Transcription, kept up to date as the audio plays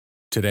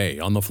Today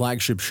on the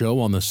Flagship show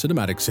on the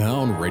Cinematic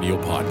Sound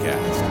Radio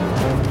Podcast.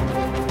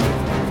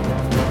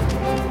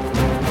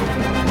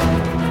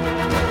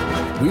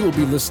 We will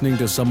be listening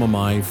to some of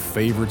my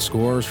favorite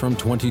scores from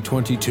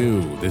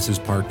 2022. This is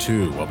part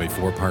 2 of a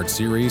 4-part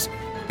series,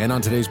 and on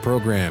today's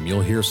program,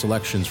 you'll hear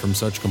selections from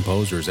such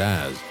composers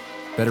as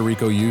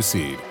Federico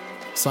Ucid,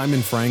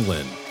 Simon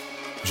Franklin,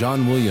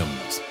 John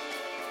Williams,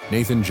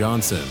 Nathan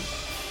Johnson,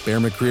 Bear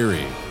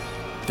McCreary,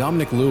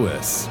 Dominic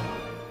Lewis,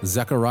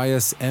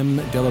 Zacharias M.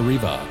 De La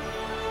Riva,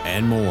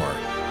 and more.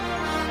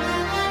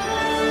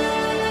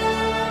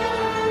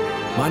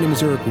 My name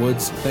is Eric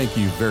Woods. Thank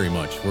you very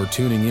much for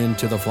tuning in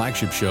to the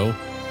Flagship show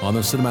on the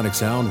Cinematic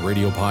Sound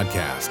Radio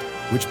Podcast,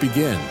 which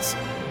begins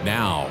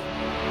now.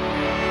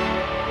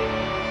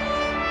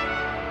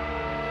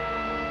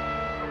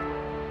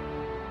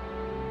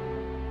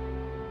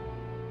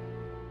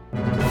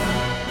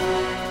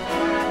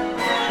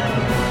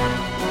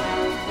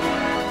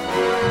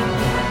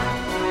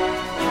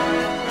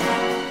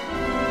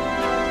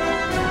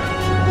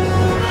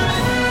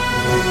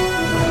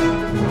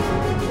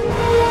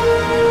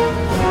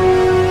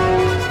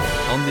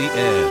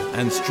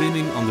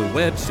 Streaming on the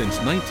web since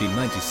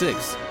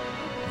 1996.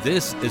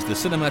 This is the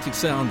Cinematic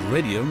Sound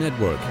Radio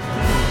Network.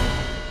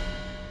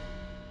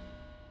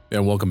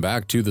 And welcome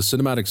back to the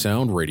Cinematic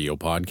Sound Radio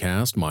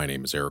Podcast. My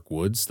name is Eric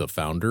Woods, the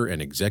founder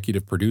and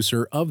executive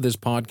producer of this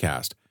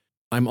podcast.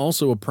 I'm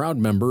also a proud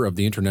member of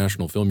the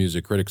International Film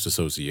Music Critics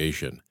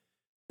Association.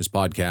 This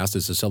podcast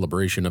is a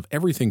celebration of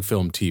everything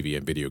film, TV,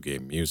 and video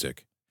game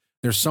music.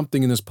 There's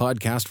something in this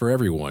podcast for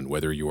everyone,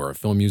 whether you are a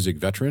film music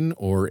veteran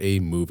or a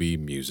movie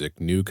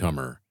music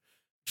newcomer.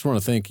 Just want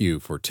to thank you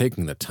for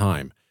taking the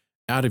time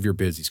out of your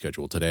busy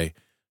schedule today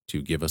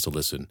to give us a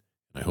listen,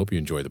 and I hope you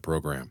enjoy the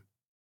program.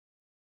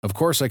 Of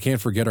course, I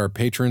can't forget our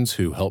patrons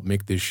who help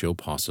make this show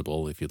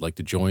possible. If you'd like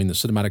to join the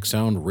Cinematic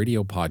Sound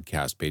Radio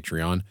Podcast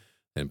Patreon,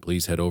 then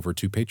please head over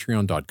to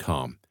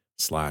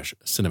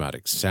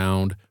patreon.com/cinematic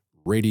sound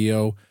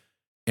radio.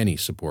 Any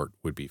support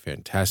would be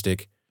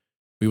fantastic.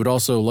 We would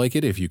also like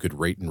it if you could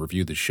rate and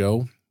review the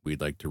show. We'd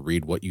like to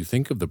read what you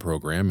think of the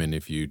program, and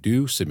if you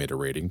do submit a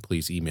rating,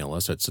 please email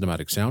us at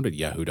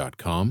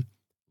cinematicsound@yahoo.com,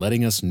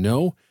 letting us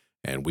know,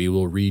 and we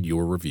will read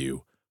your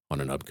review on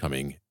an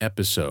upcoming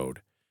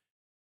episode.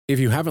 If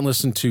you haven't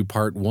listened to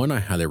part 1, I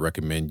highly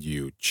recommend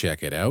you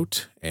check it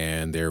out,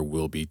 and there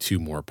will be 2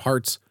 more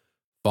parts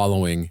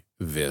following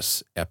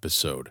this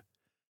episode.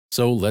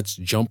 So let's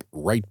jump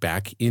right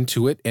back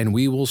into it, and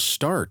we will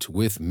start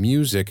with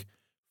music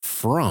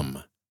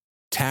from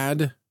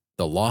Tad,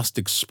 the Lost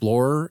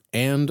Explorer,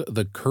 and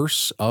The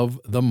Curse of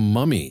the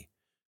Mummy,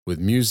 with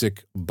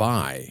music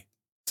by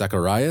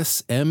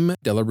Zacharias M.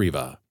 De La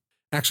Riva.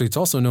 Actually, it's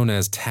also known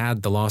as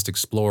Tad, the Lost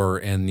Explorer,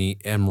 and the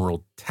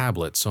Emerald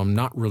Tablet, so I'm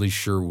not really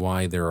sure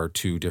why there are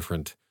 2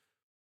 different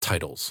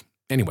titles.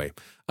 Anyway,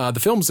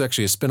 the film is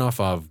actually a spin-off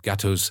of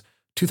Gatto's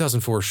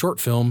 2004 short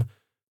film,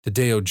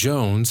 Tadeo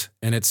Jones,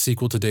 and its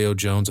sequel, Tadeo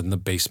Jones and the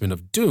Basement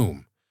of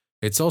Doom.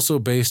 It's also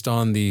based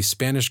on the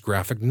Spanish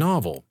graphic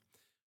novel.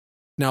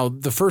 Now,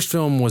 the first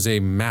film was a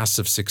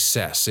massive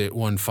success. It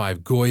won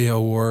 5 Goya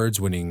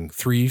Awards, winning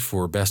 3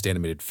 for Best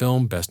Animated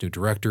Film, Best New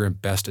Director,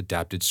 and Best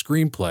Adapted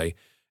Screenplay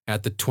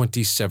at the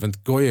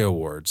 27th Goya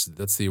Awards.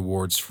 That's the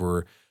awards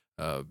for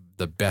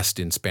the Best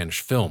in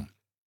Spanish Film.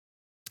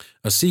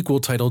 A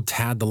sequel titled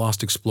Tad the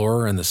Lost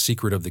Explorer and the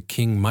Secret of the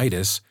King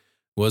Midas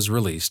was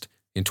released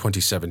in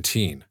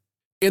 2017.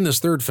 In this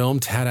third film,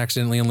 Tad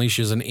accidentally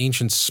unleashes an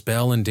ancient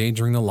spell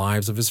endangering the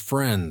lives of his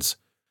friends.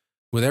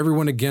 With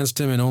everyone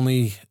against him and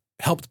only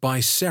helped by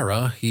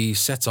Sarah, he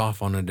sets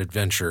off on an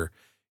adventure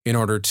in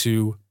order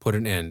to put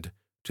an end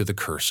to the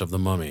curse of the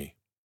mummy.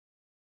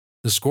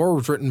 The score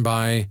was written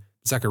by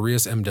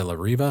Zacharias M. De La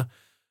Riva,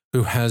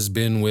 who has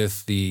been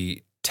with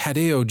the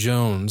Tadeo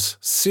Jones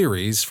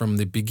series from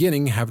the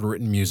beginning, having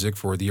written music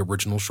for the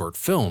original short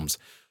films.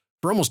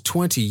 For almost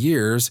 20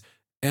 years,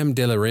 M.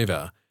 De La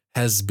Riva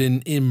has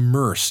been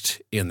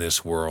immersed in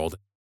this world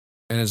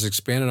and has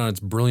expanded on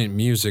its brilliant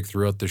music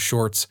throughout the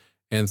shorts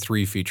and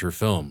 3 feature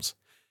films.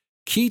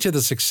 Key to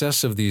the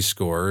success of these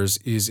scores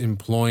is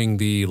employing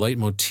the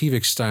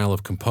leitmotivic style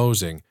of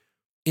composing,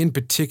 in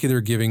particular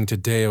giving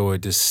Tadeo a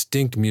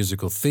distinct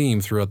musical theme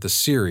throughout the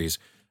series.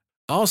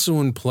 Also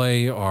in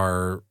play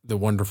are the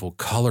wonderful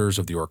colors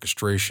of the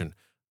orchestration.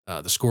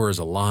 The score is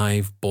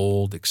alive,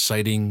 bold,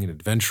 exciting, and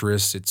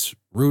adventurous. Its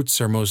roots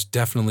are most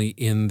definitely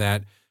in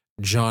that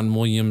John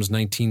Williams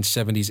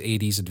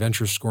 1970s-80s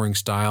adventure scoring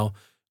style,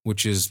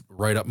 which is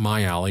right up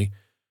my alley.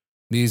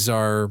 These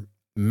are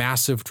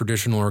massive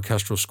traditional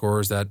orchestral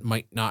scores that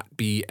might not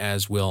be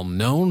as well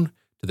known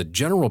to the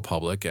general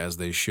public as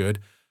they should,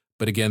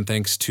 but again,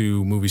 thanks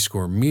to Movie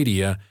Score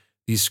Media,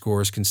 these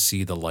scores can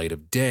see the light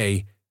of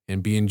day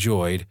and be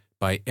enjoyed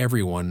by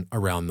everyone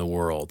around the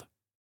world.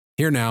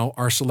 Here now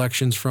are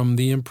selections from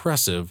the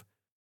impressive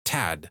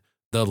Tad,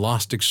 the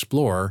Lost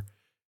Explorer,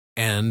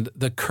 and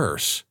The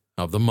Curse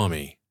of the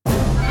Mummy.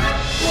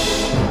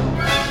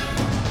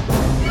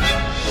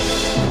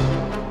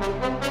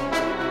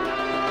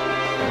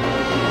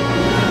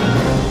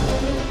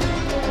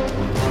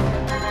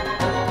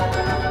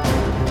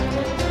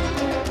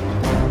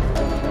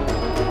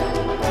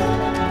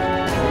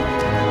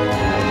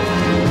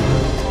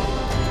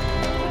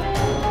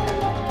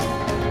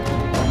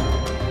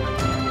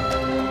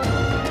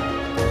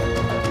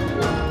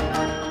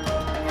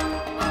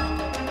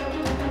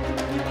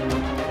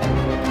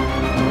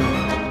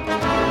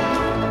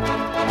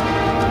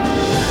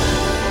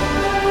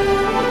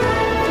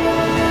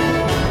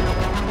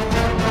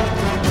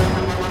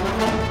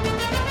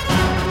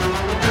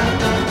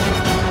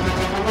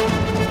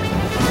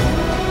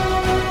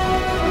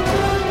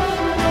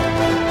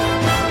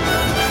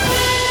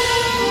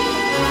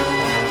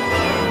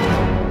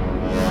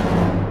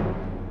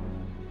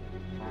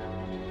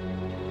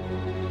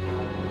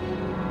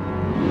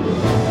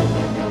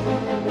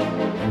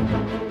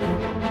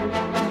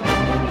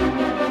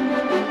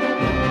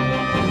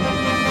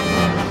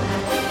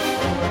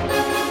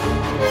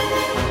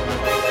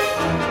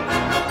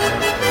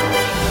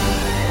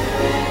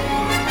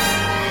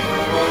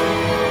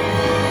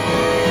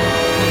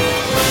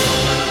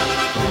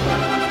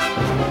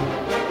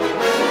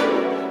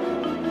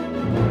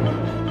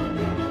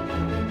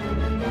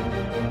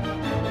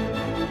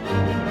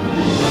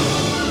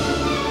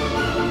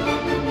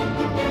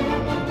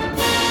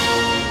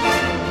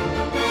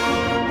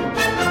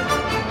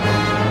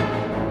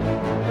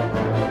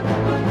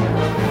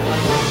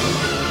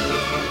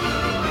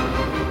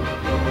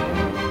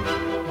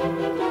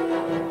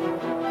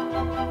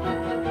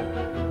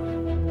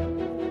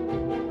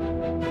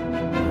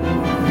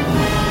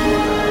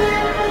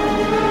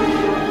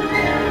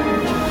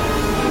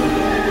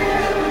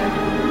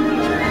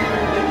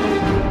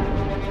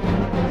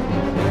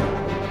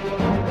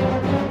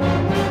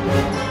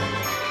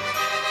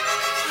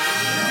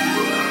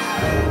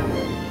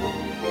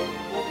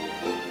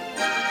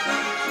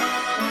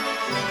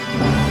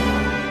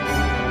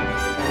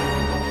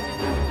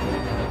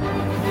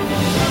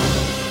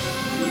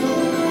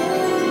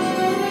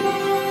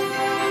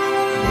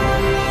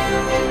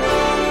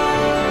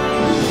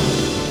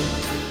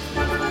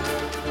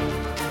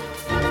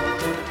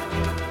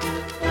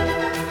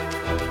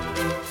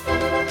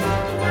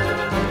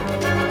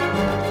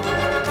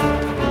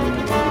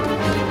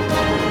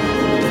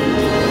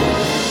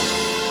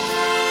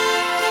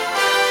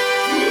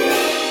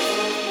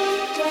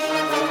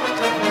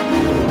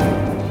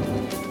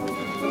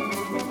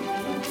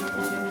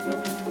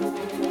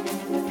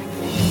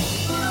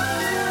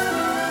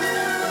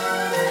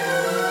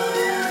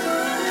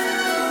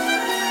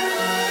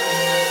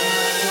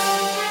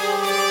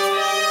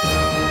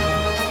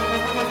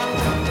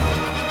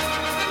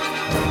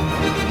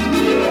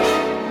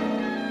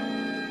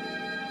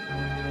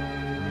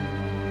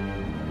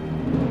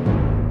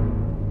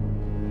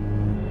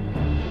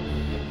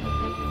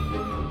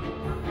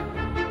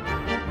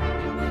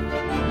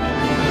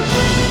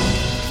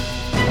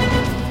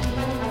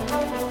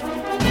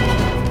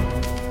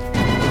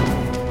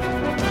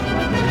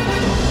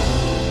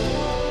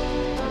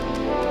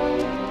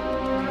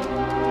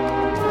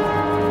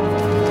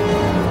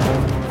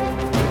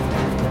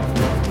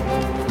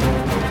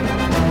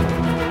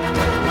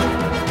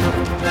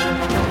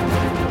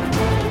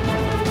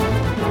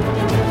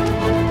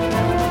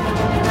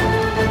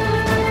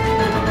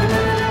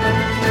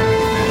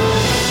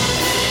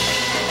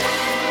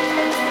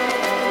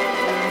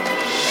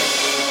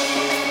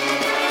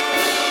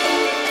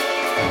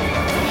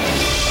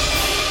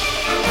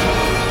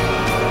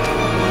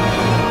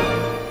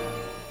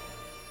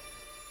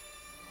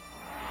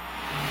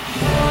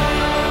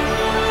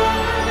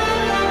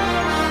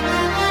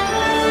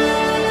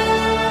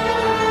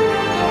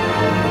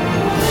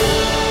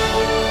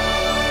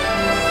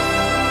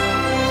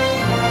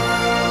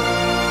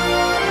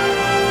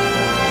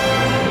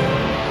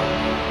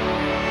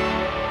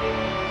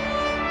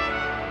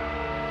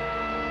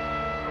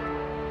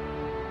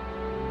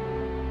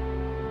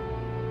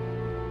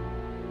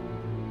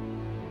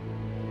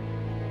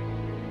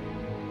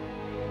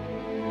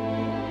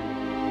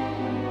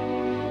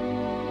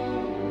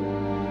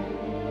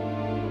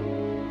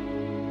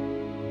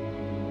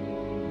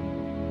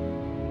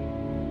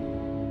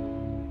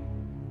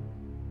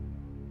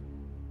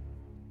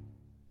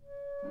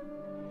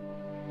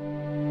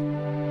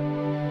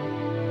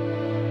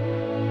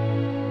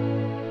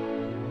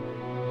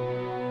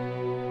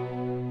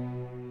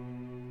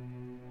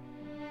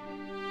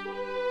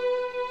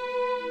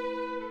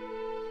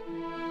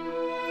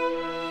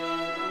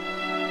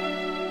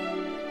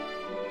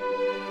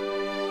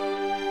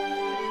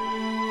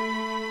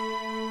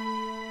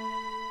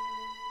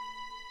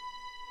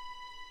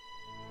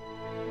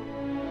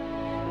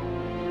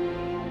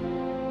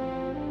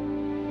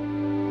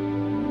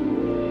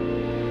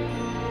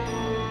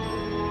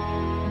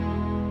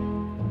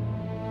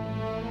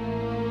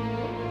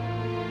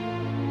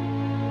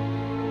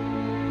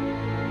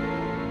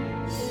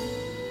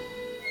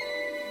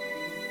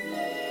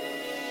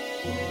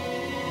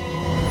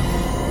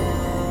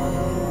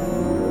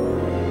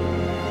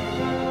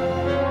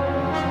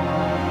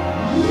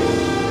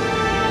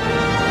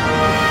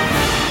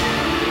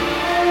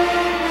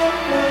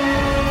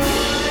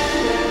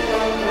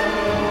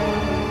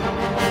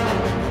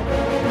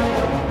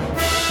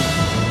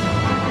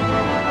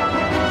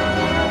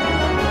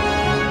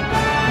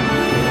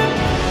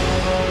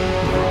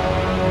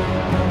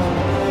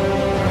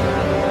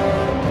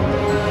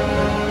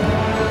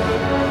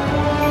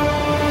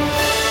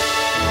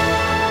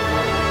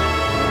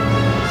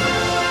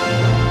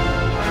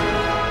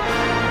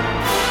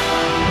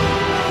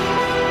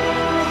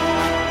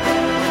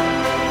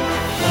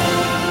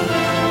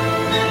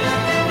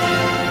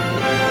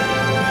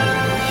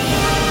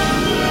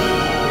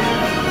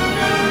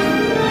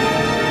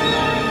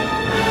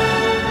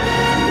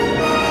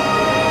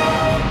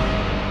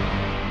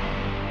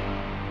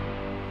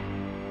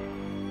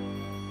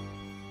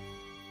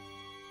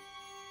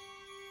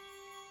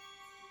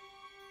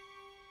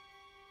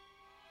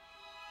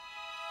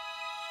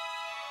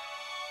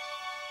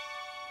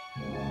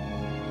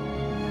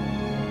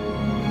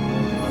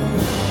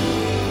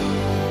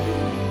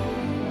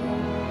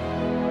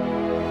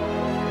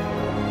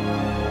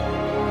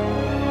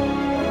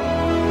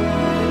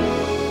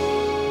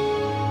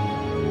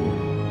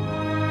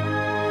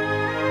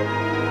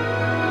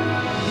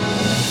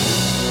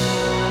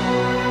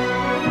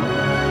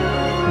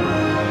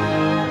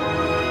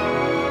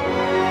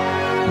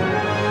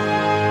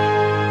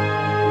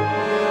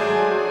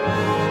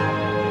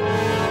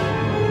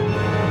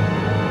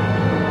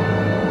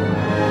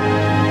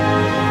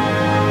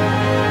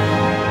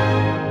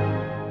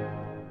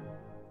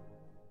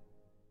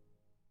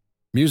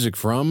 Music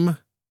from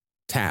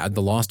Tad,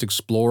 the Lost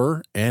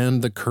Explorer,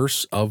 and The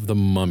Curse of the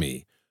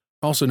Mummy,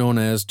 also known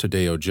as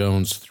Tadeo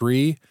Jones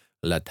 3,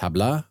 La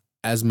Tabla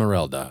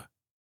Esmeralda,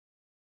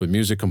 with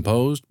music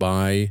composed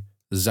by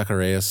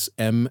Zacharias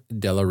M.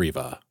 de la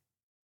Riva.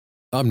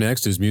 Up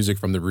next is music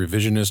from the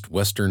revisionist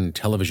Western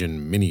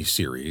television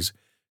miniseries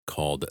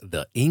called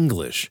The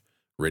English,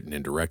 written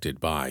and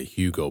directed by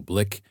Hugo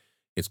Blick.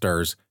 It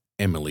stars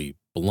Emily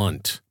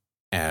Blunt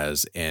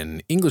as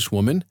an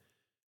Englishwoman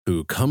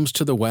who comes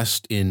to the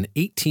West in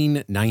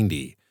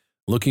 1890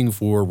 looking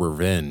for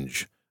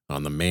revenge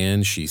on the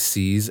man she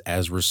sees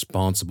as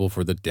responsible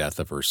for the death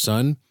of her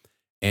son,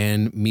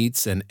 and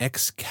meets an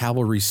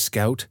ex-cavalry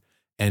scout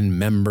and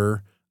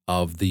member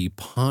of the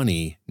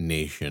Pawnee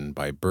Nation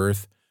by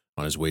birth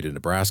on his way to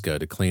Nebraska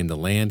to claim the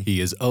land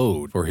he is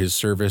owed for his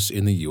service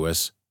in the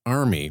U.S.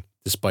 Army,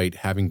 despite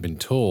having been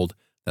told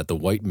that the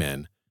white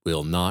men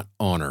will not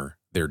honor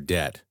their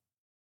debt.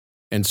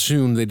 And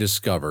soon they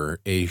discover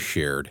a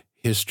shared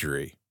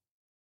history.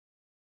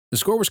 The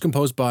score was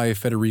composed by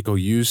Federico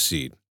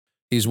Ucid.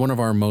 He's one of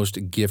our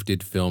most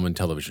gifted film and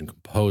television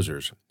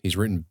composers. He's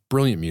written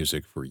brilliant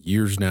music for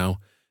years now,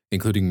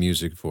 including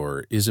music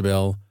for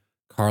Isabel,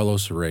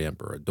 Carlos Rey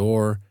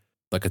Emperador,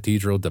 La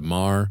Catedral de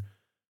Mar,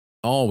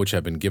 all which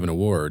have been given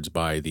awards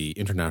by the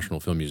International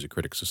Film Music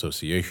Critics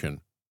Association.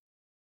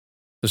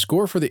 The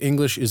score for The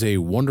English is a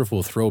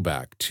wonderful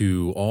throwback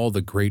to all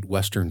the great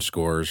Western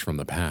scores from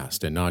the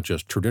past, and not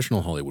just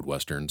traditional Hollywood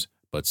Westerns,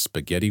 but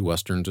spaghetti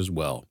Westerns as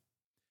well.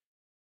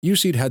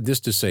 Ucid had this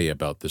to say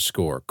about the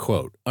score,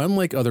 quote,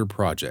 "Unlike other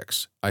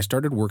projects, I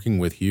started working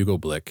with Hugo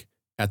Blick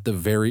at the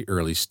very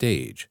early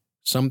stage,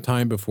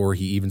 sometime before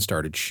he even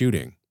started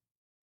shooting.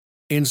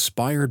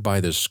 Inspired by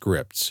the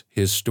scripts,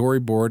 his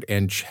storyboard,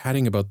 and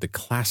chatting about the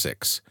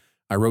classics,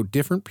 I wrote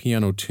different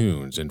piano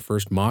tunes and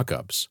first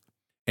mock-ups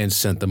and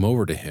sent them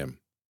over to him.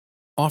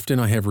 Often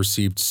I have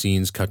received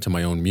scenes cut to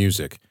my own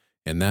music,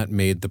 and that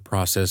made the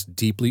process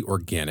deeply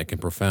organic and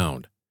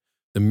profound.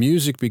 The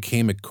music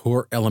became a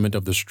core element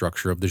of the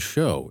structure of the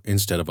show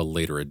instead of a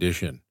later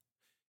addition.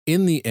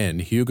 In the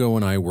end, Hugo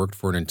and I worked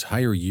for an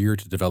entire year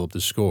to develop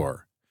the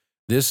score.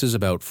 This is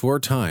about 4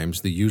 times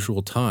the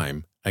usual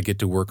time I get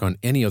to work on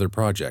any other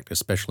project,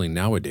 especially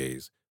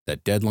nowadays,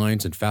 that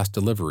deadlines and fast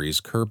deliveries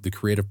curb the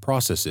creative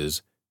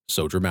processes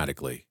so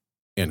dramatically."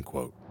 End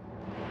quote.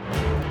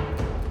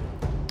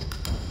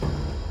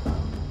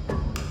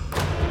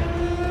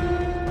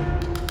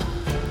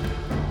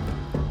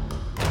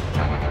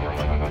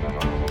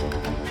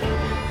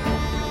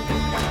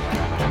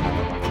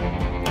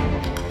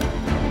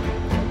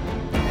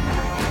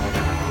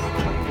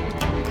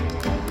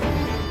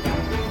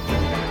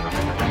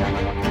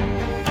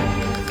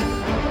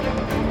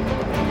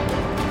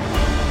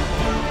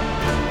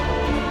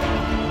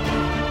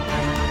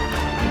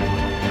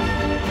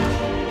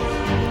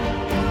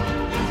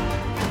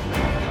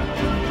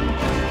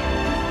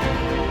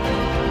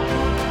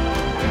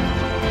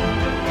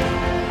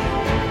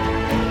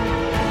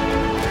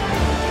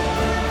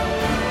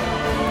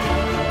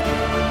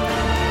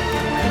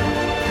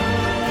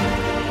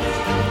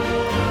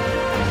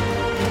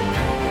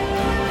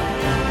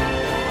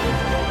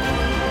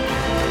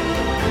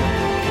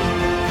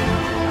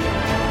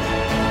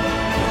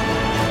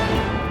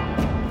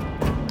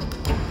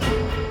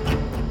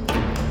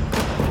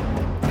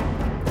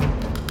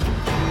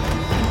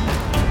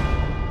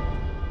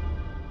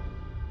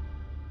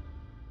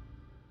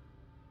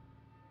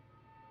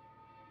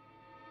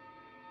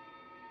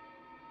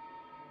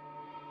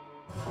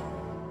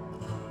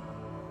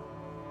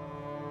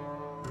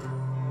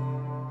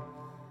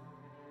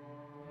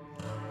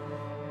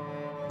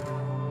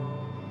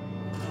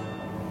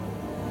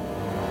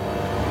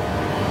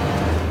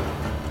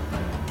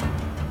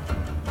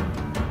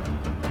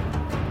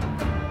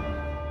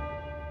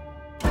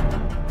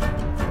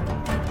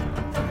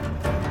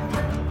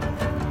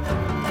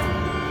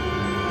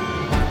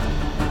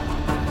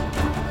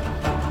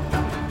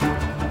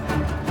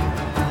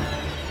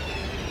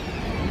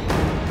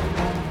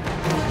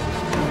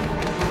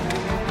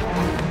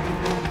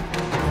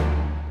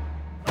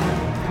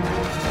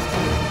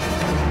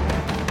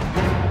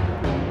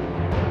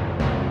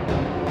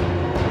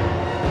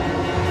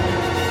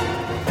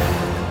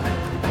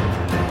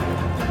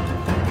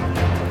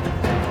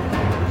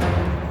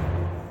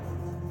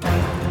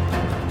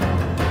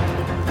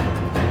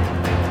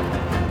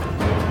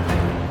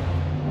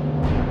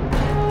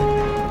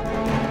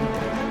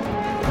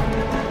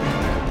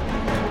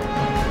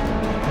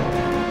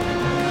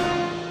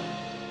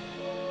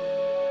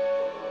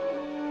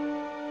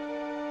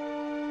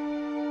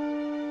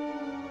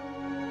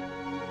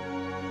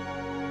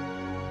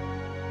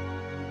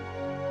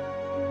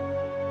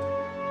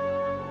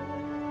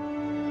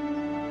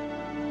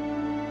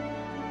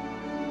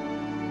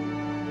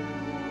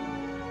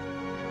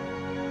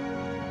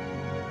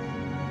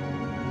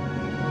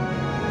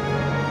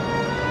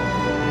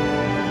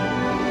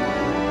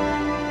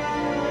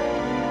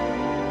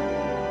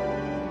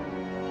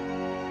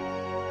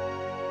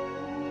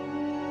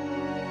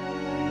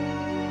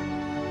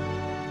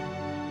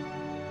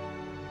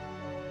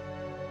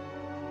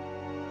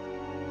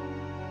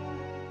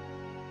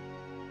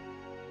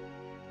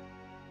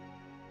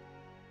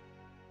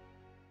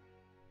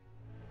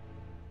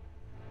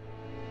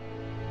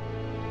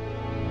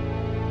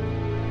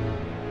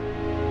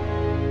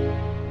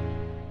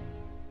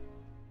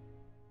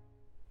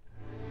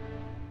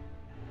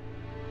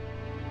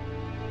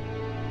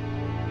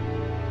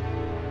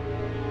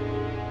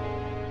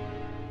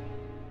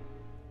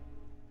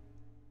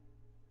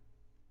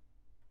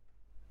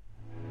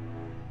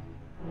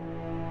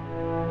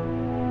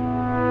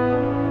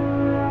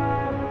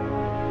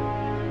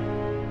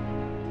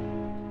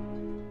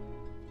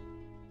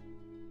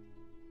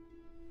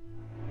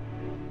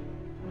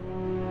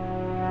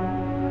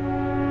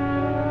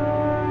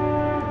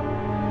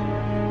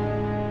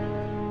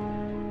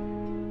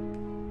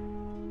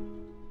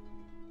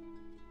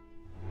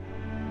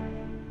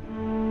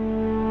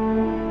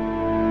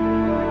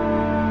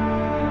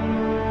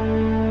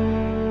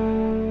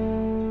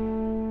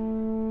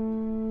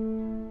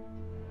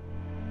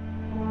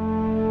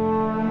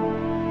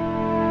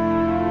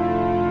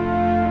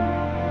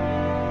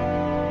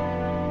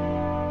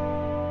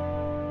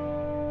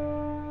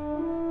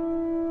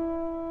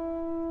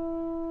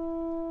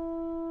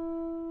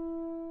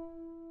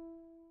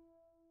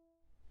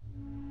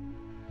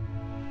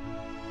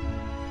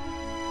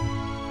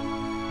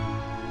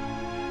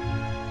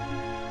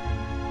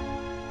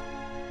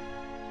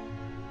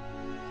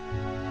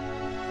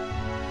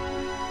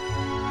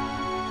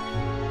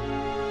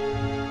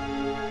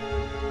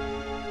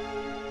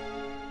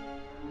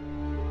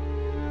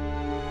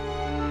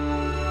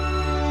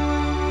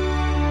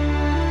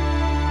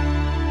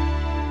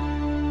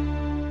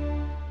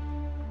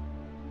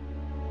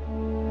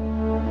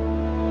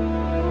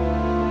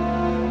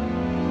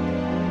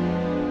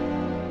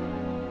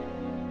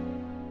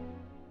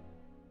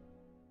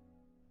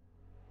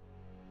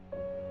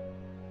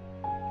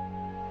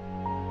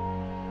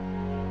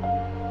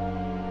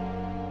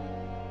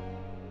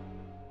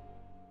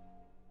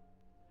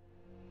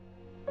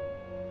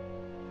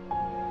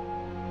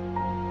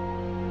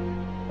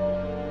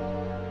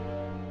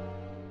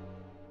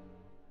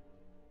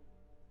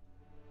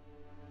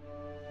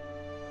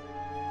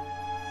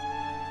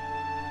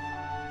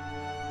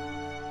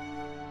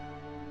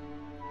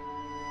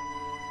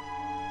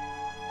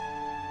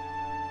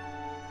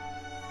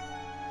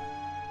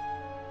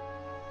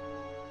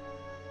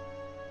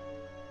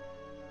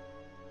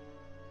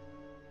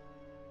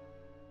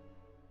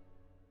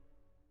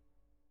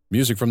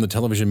 Music from the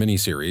television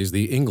miniseries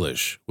The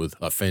English, with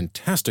a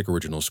fantastic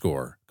original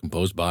score,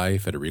 composed by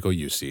Federico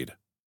Ucid.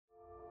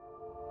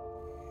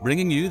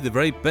 Bringing you the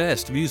very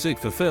best music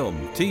for film,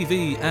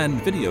 TV,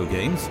 and video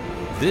games,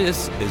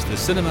 this is the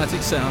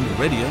Cinematic Sound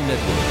Radio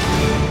Network.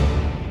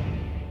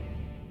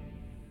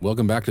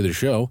 Welcome back to the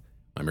show.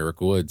 I'm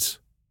Eric Woods.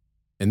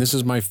 And this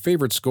is my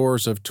favorite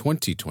scores of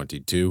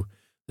 2022.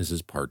 This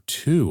is part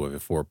 2 of a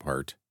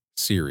 4-part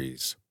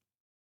series.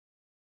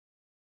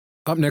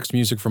 Up next,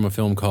 music from a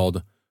film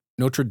called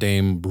Notre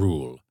Dame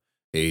Brûle,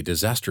 a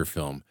disaster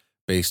film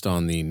based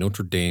on the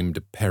Notre Dame de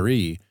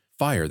Paris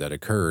fire that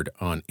occurred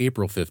on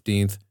April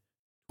 15th,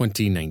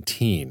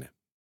 2019.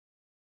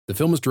 The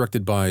film is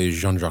directed by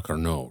Jean-Jacques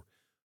Arnaud,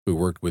 who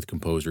worked with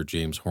composer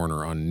James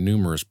Horner on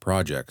numerous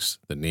projects: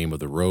 The Name of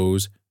the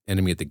Rose,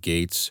 Enemy at the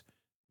Gates,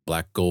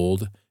 Black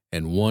Gold,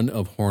 and one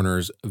of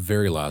Horner's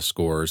very last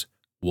scores,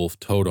 Wolf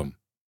Totem.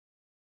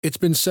 It's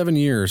been 7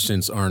 years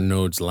since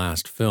Arnaud's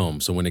last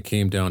film, so when it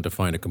came down to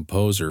find a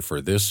composer for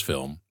this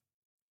film,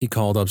 he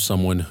called up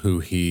someone who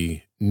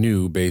he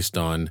knew based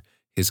on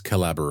his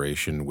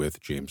collaboration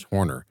with James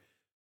Horner,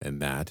 and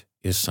that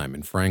is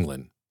Simon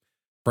Franklin.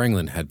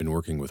 Franklin had been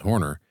working with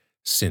Horner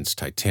since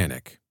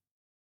Titanic.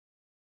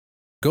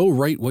 Go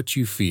write what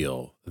you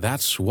feel.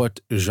 That's what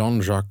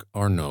Jean-Jacques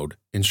Arnaud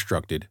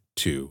instructed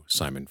to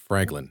Simon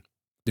Franklin.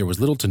 There was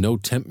little to no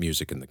temp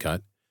music in the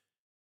cut.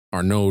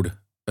 Arnaud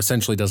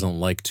essentially doesn't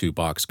like to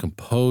box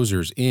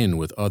composers in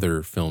with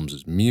other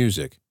films'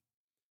 music.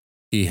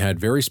 He had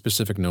very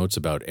specific notes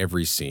about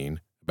every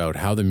scene, about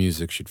how the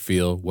music should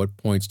feel, what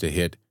points to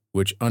hit,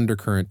 which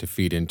undercurrent to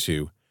feed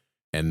into,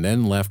 and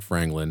then left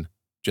Franklin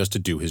just to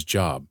do his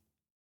job.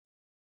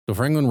 So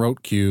Franklin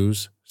wrote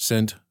cues,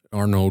 sent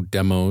Arnaud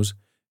demos,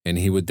 and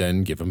he would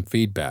then give him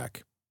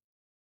feedback.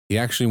 He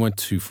actually went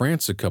to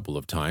France a couple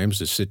of times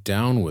to sit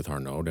down with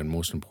Arnaud, and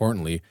most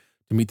importantly,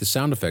 to meet the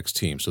sound effects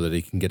team so that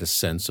he can get a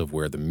sense of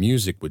where the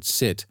music would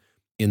sit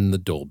in the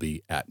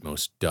Dolby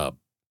Atmos dub.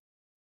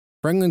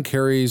 Franklin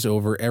carries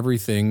over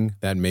everything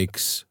that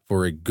makes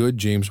for a good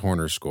James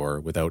Horner score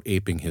without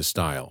aping his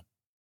style,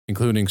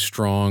 including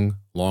strong,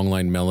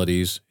 long-line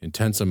melodies,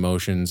 intense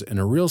emotions, and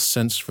a real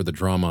sense for the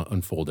drama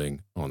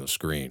unfolding on the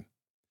screen.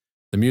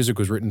 The music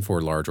was written for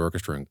large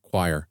orchestra and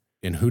choir,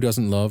 and who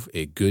doesn't love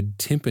a good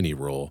timpani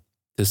roll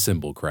to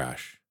cymbal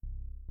crash?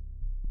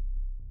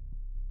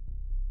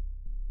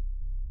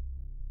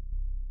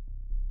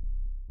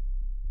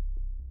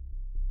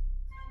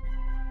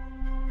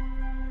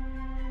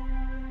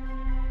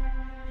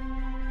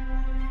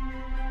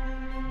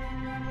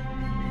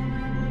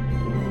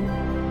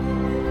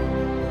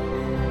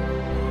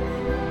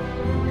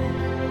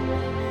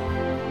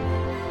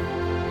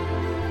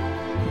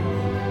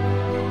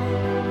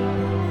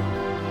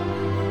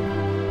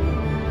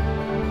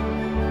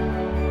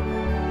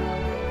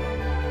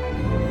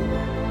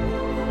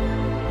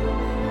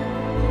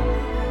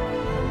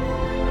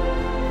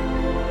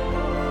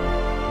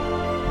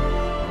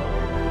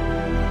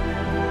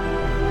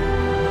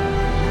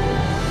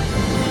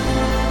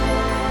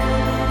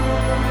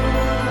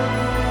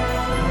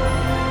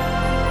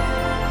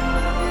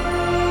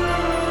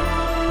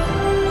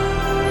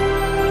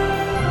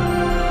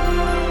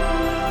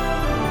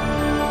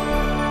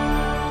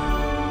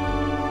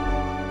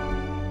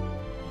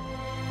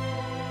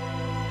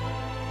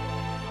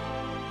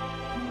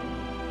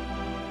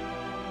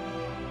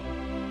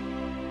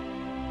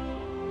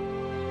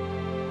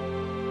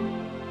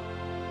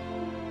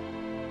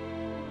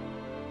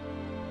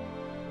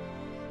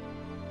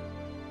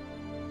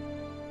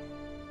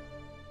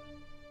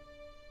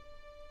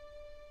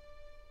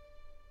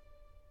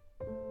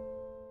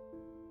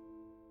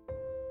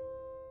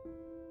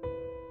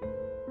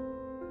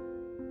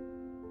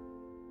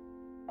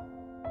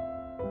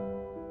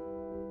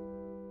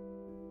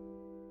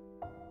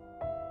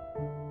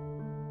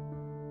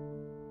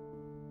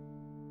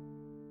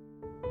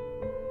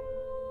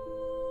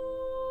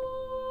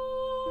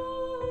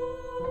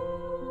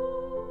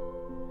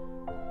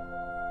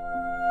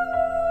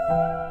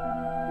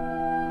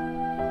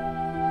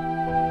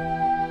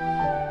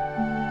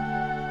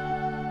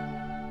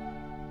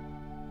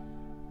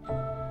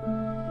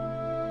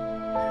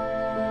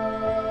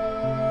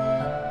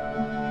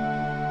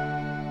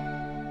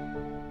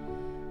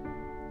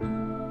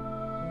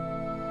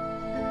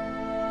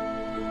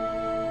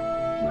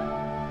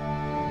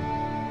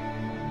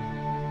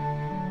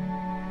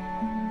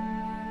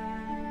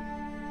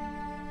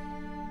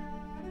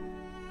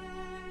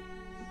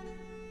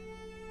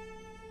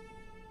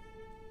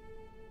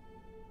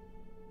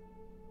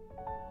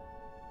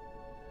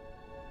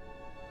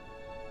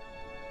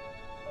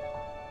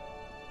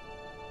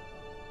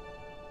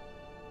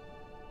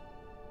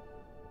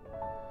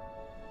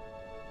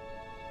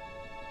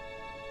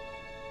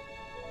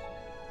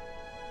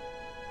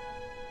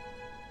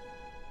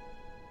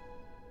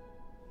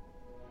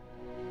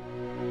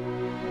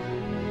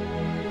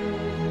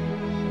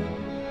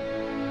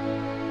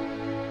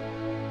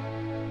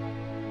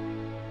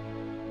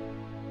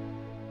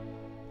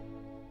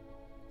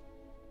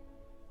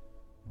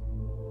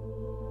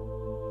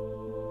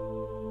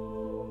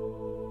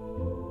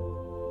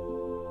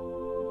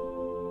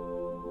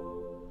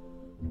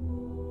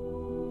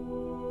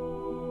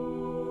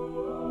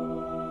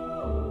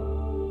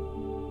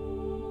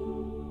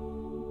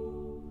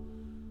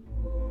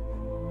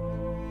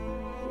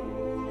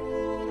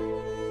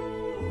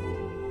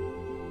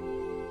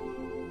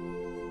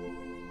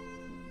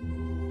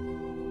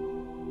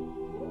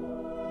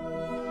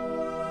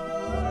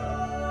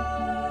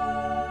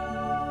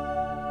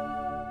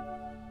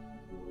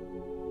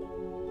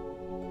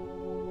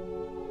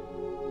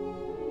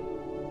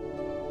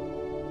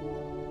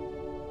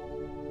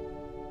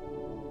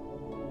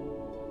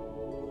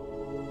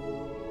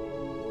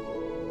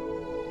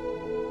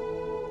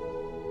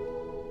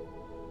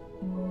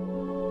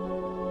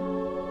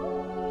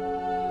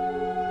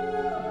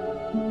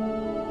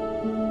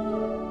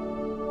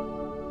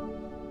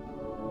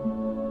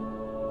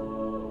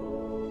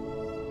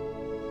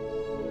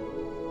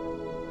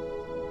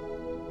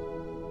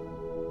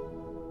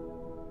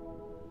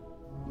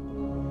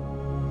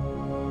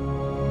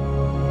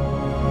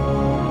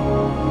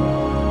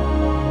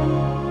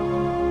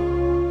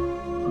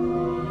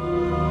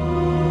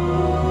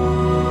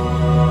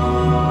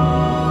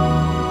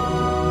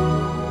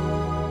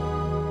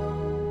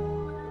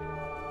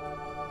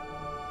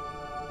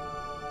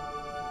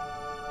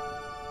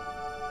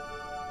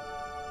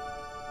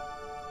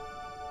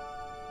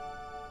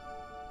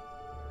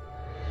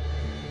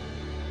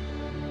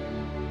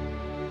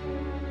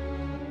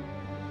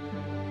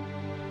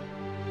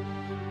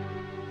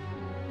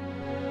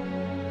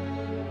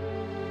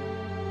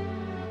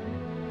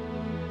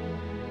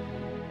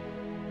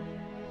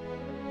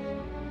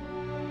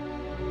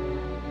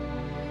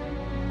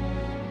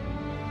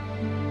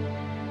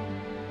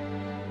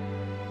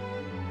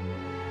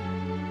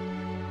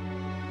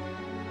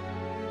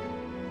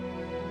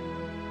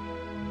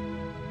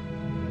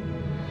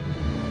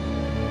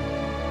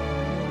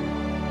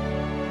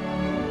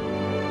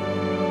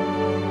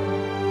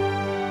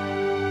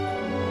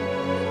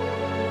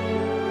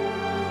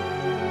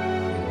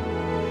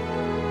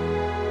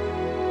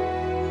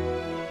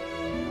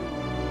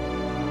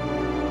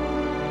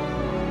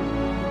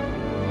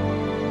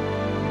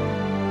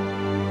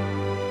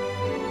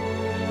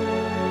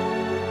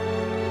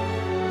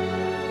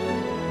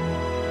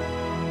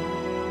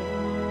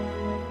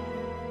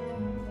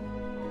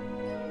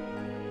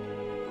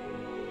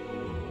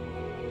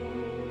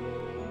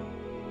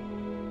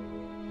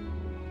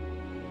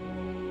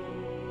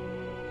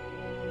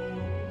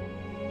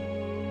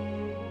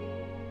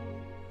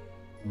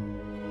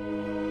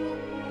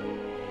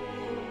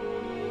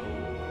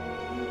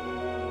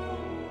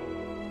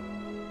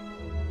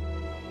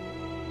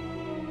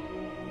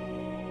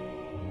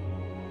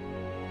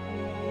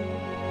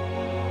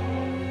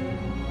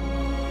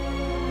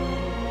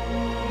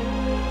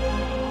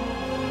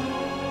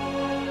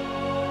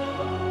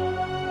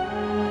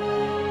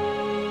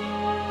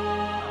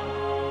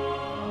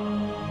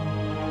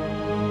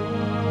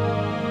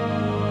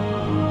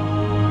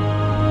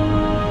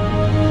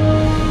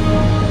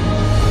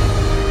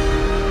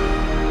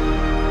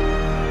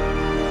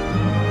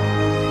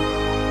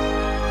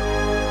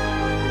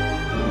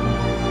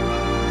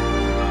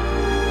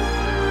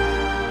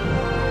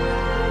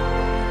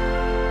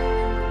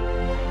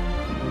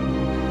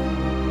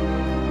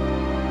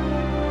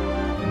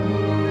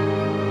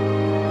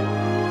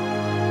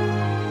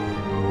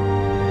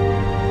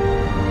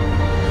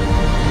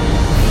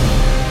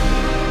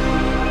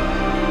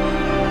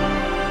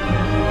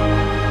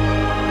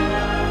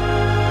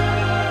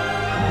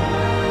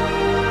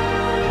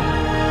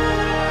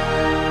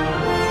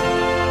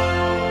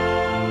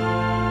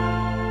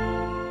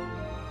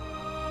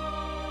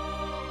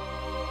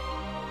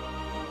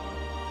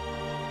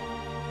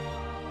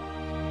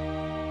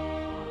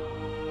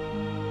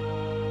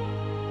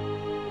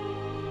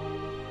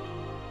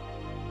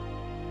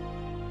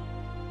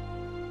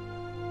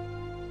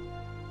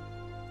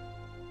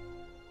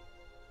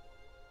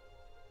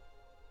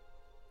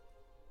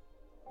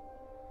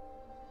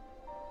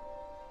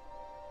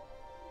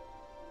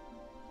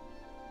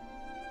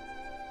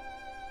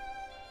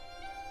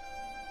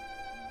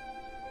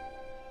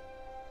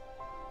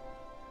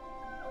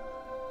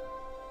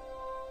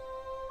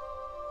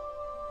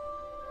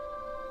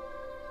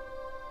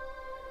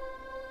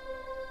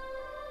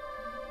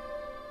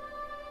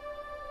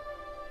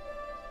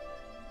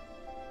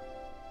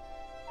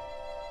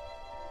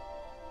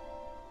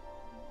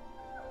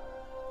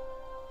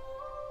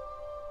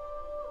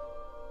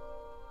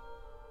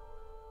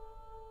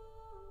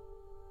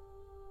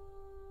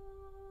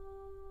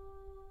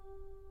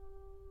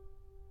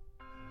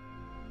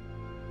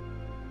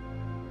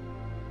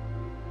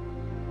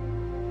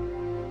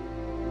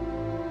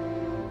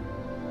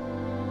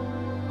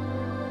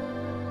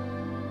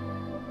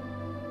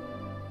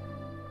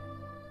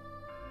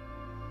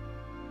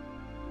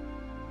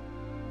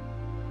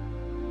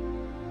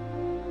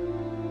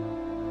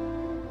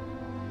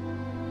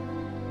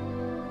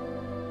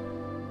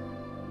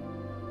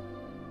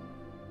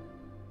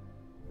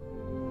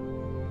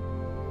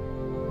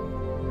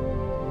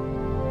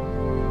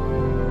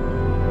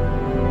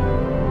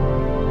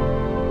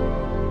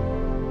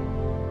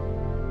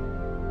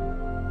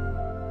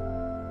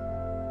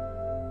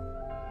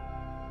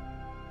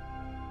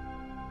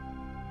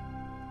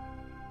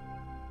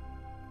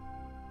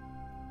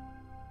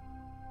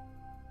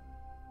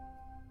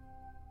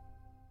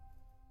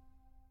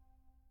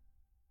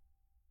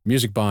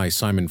 Music by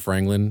Simon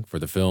Franklin for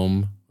the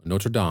film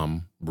Notre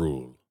Dame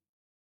Brûle.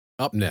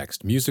 Up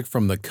next, music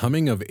from the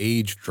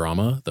coming-of-age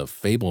drama The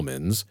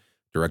Fabelmans,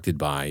 directed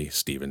by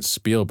Steven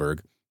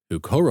Spielberg,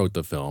 who co-wrote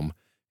the film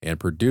and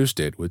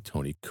produced it with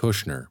Tony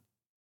Kushner.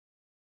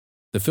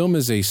 The film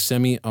is a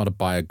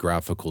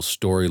semi-autobiographical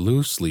story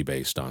loosely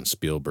based on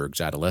Spielberg's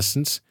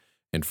adolescence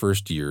and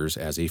first years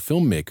as a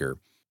filmmaker.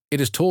 It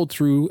is told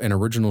through an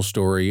original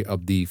story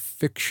of the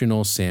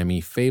fictional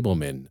Sammy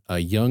Fabelman, a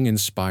young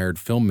inspired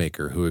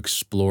filmmaker who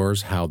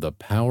explores how the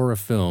power of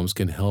films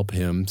can help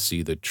him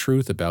see the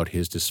truth about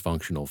his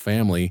dysfunctional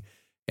family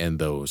and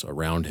those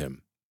around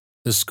him.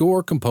 The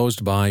score,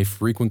 composed by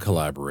frequent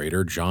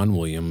collaborator John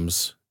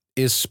Williams,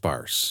 is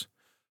sparse.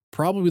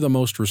 Probably the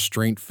most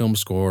restrained film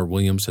score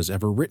Williams has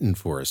ever written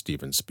for a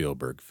Steven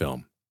Spielberg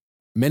film.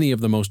 Many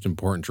of the most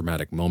important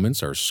dramatic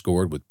moments are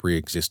scored with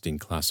pre-existing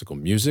classical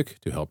music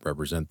to help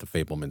represent the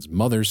Fabelman's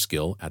mother's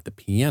skill at the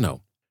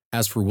piano.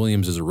 As for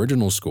Williams'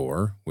 original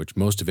score, which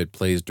most of it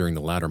plays during the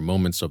latter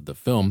moments of the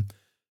film,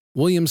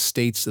 Williams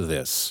states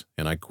this,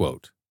 and I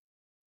quote,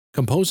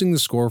 "Composing the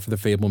score for the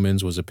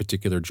Fabelmans was a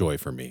particular joy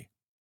for me,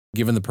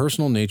 given the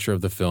personal nature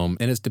of the film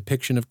and its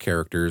depiction of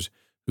characters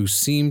who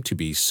seemed to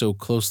be so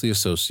closely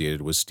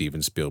associated with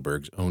Steven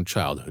Spielberg's own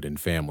childhood and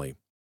family."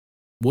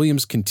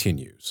 Williams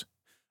continues,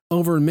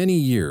 "Over many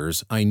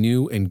years, I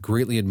knew and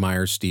greatly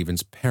admired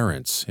Steven's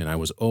parents, and I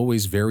was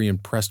always very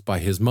impressed by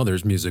his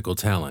mother's musical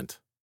talent.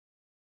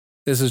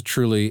 This is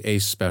truly a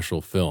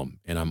special film,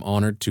 and I'm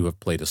honored to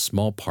have played a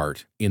small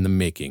part in the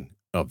making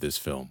of this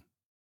film."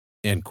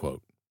 End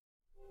quote.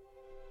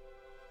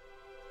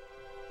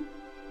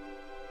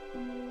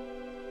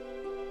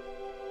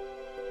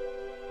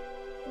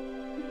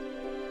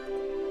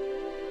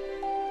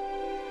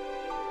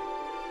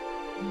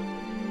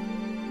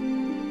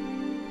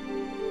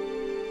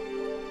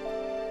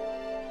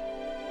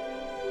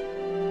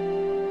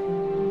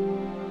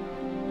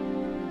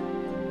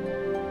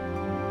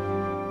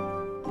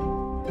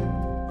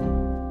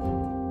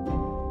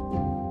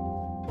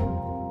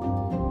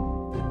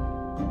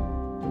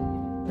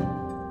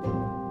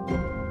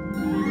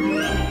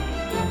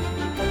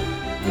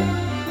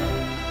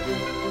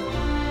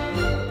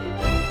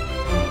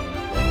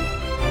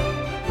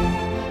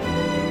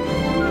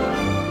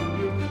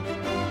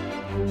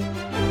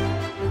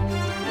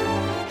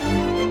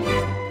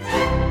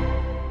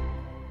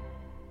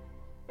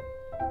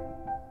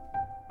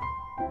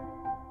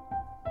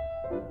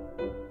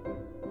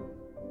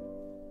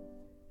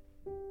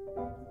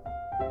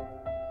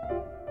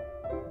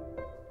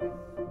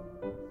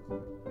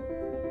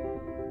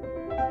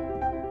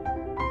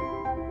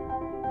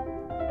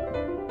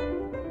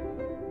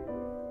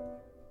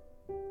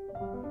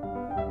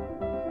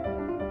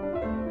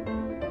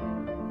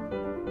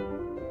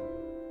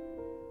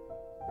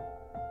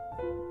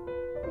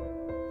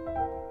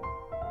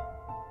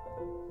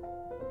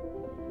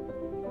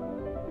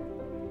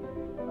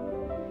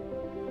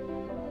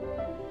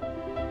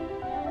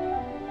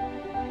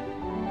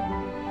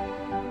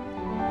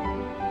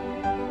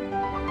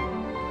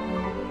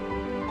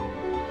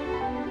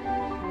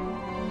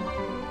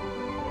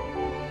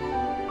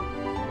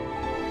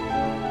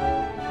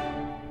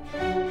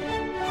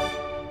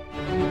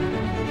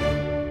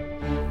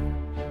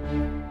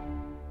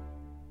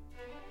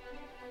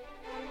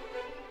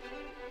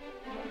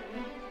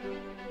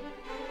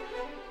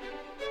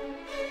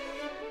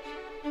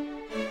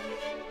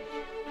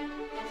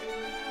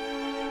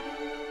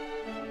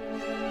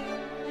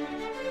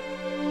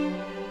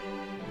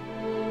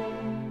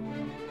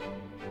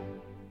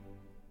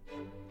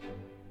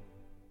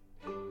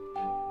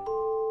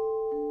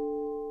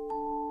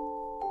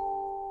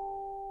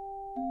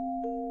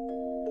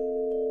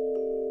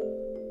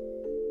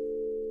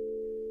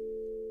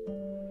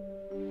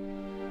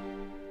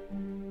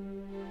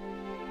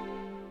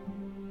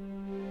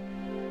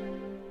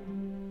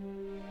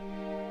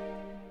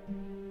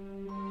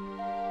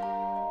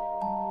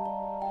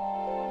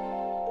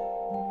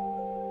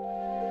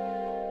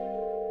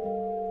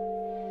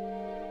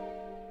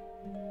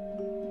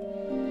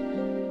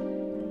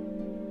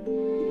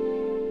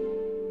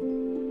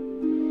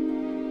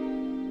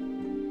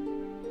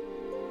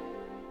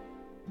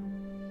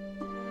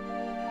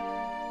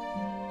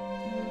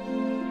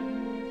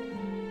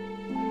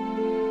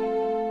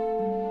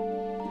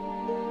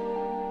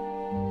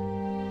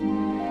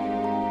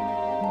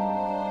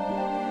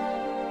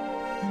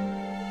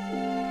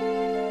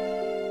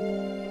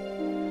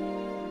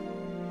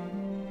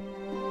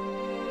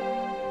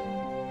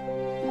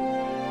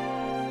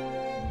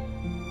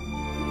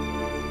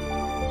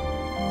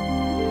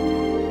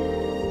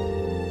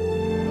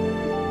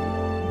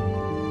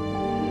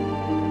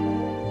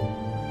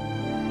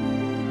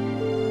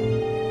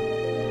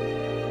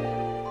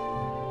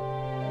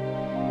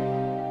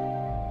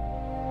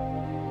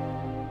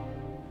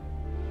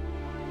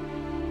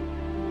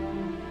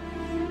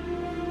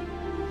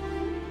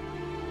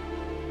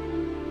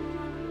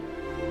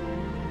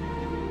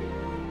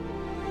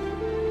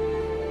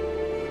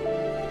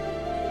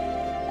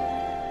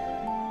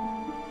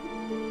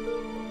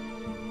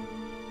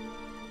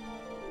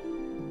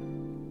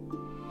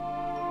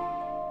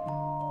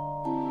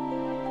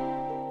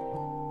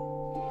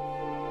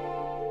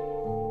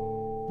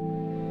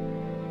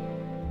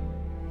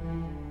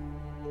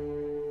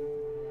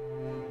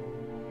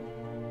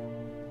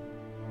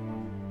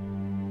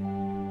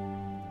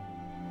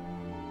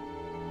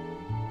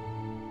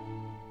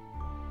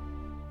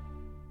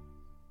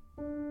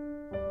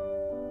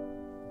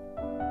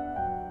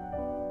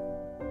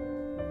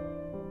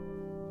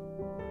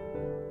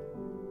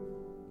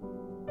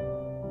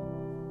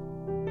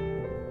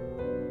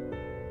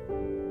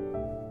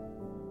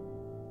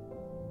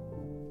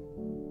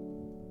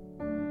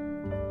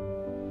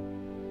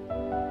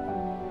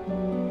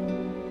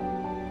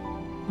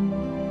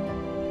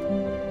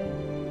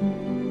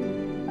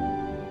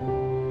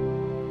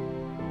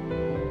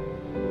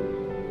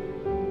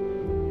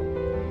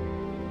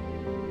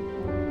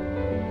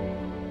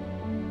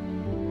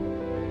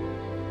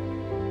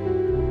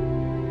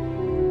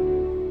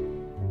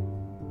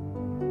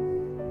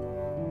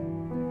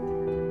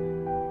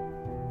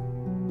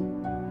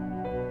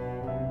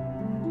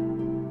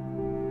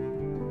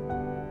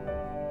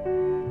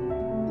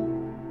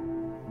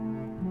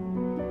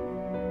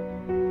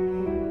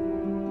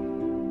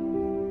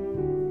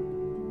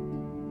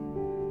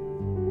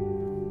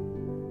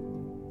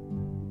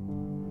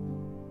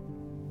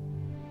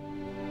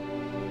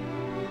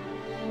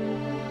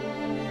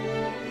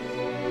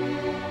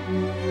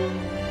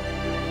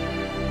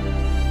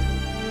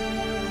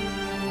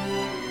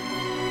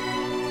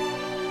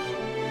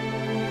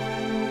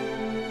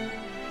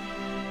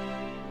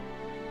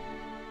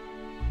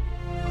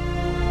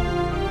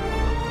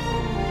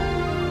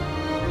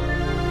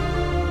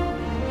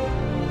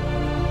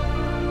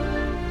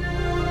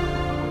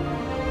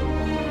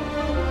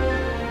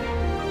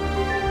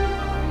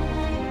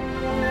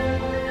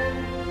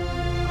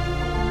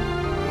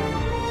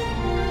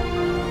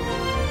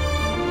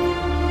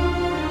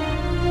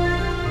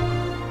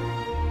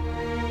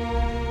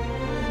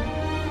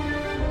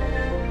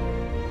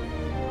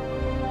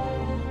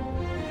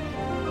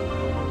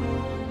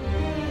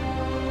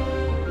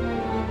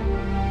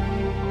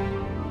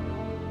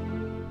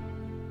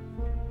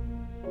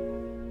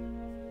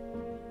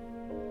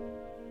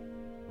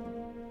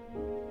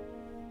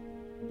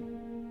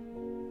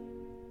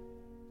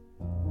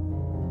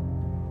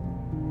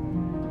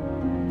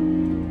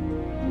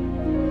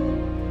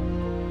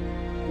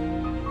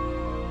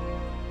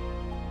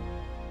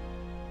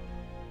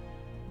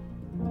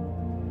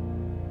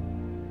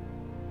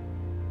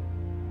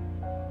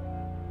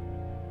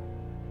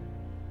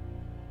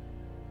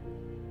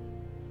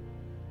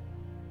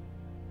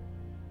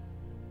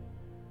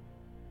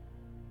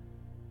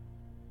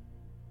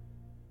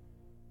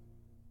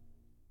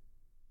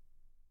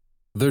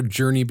 The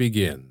Journey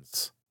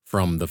Begins,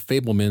 from The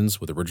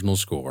Fabelmans with original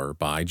score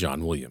by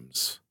John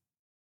Williams.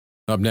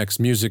 Up next,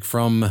 music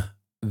from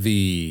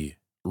the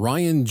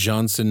Rian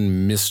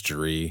Johnson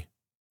mystery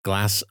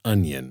Glass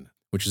Onion,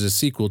 which is a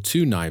sequel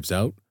to Knives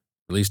Out,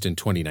 released in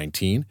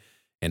 2019,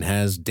 and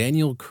has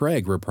Daniel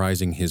Craig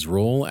reprising his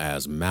role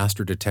as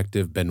Master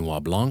Detective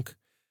Benoit Blanc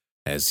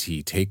as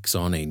he takes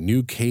on a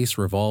new case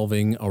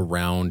revolving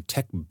around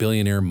tech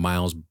billionaire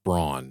Miles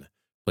Braun,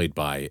 played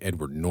by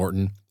Edward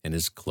Norton and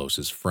his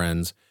closest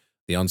friends.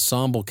 The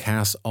ensemble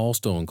cast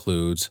also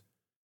includes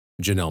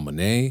Janelle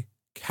Monáe,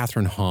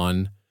 Catherine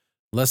Hahn,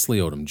 Leslie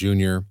Odom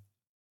Jr.,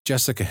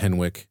 Jessica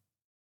Henwick,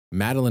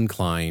 Madeline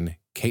Klein,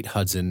 Kate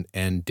Hudson,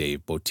 and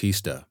Dave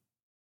Bautista.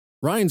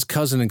 Ryan's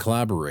cousin and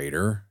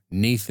collaborator,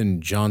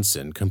 Nathan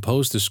Johnson,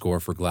 composed the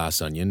score for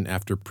Glass Onion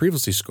after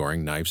previously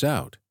scoring Knives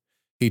Out.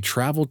 He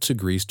traveled to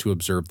Greece to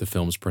observe the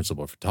film's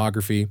principal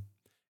photography,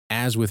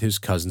 as with his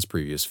cousin's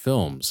previous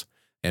films,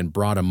 and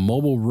brought a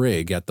mobile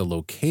rig at the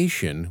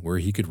location where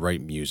he could write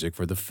music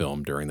for the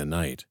film during the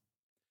night.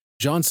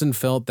 Johnson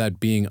felt that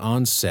being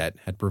on set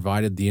had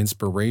provided the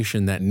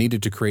inspiration that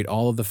needed to create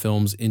all of the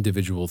film's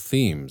individual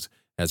themes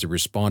as it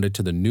responded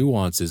to the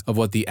nuances of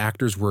what the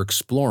actors were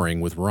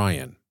exploring with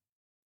Ryan.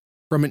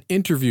 From an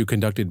interview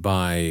conducted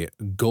by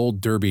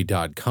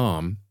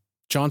GoldDerby.com,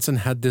 Johnson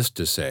had this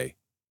to say,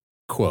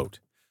 quote,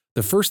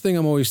 "The first thing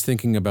I'm always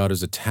thinking about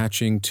is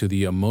attaching to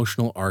the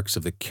emotional arcs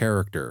of the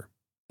character.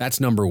 That's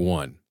number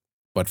one.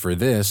 But for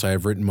this, I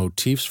have written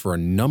motifs for a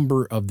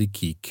number of the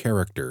key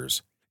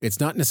characters. It's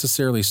not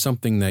necessarily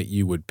something that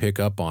you would pick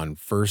up on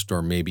first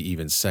or maybe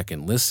even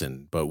second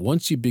listen, but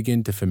once you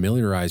begin to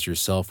familiarize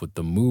yourself with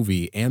the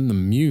movie and the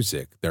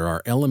music, there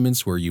are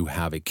elements where you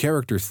have a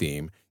character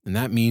theme, and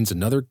that means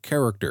another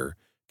character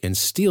can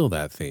steal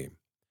that theme.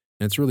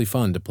 And it's really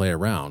fun to play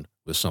around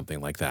with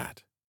something like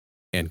that."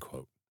 End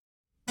quote.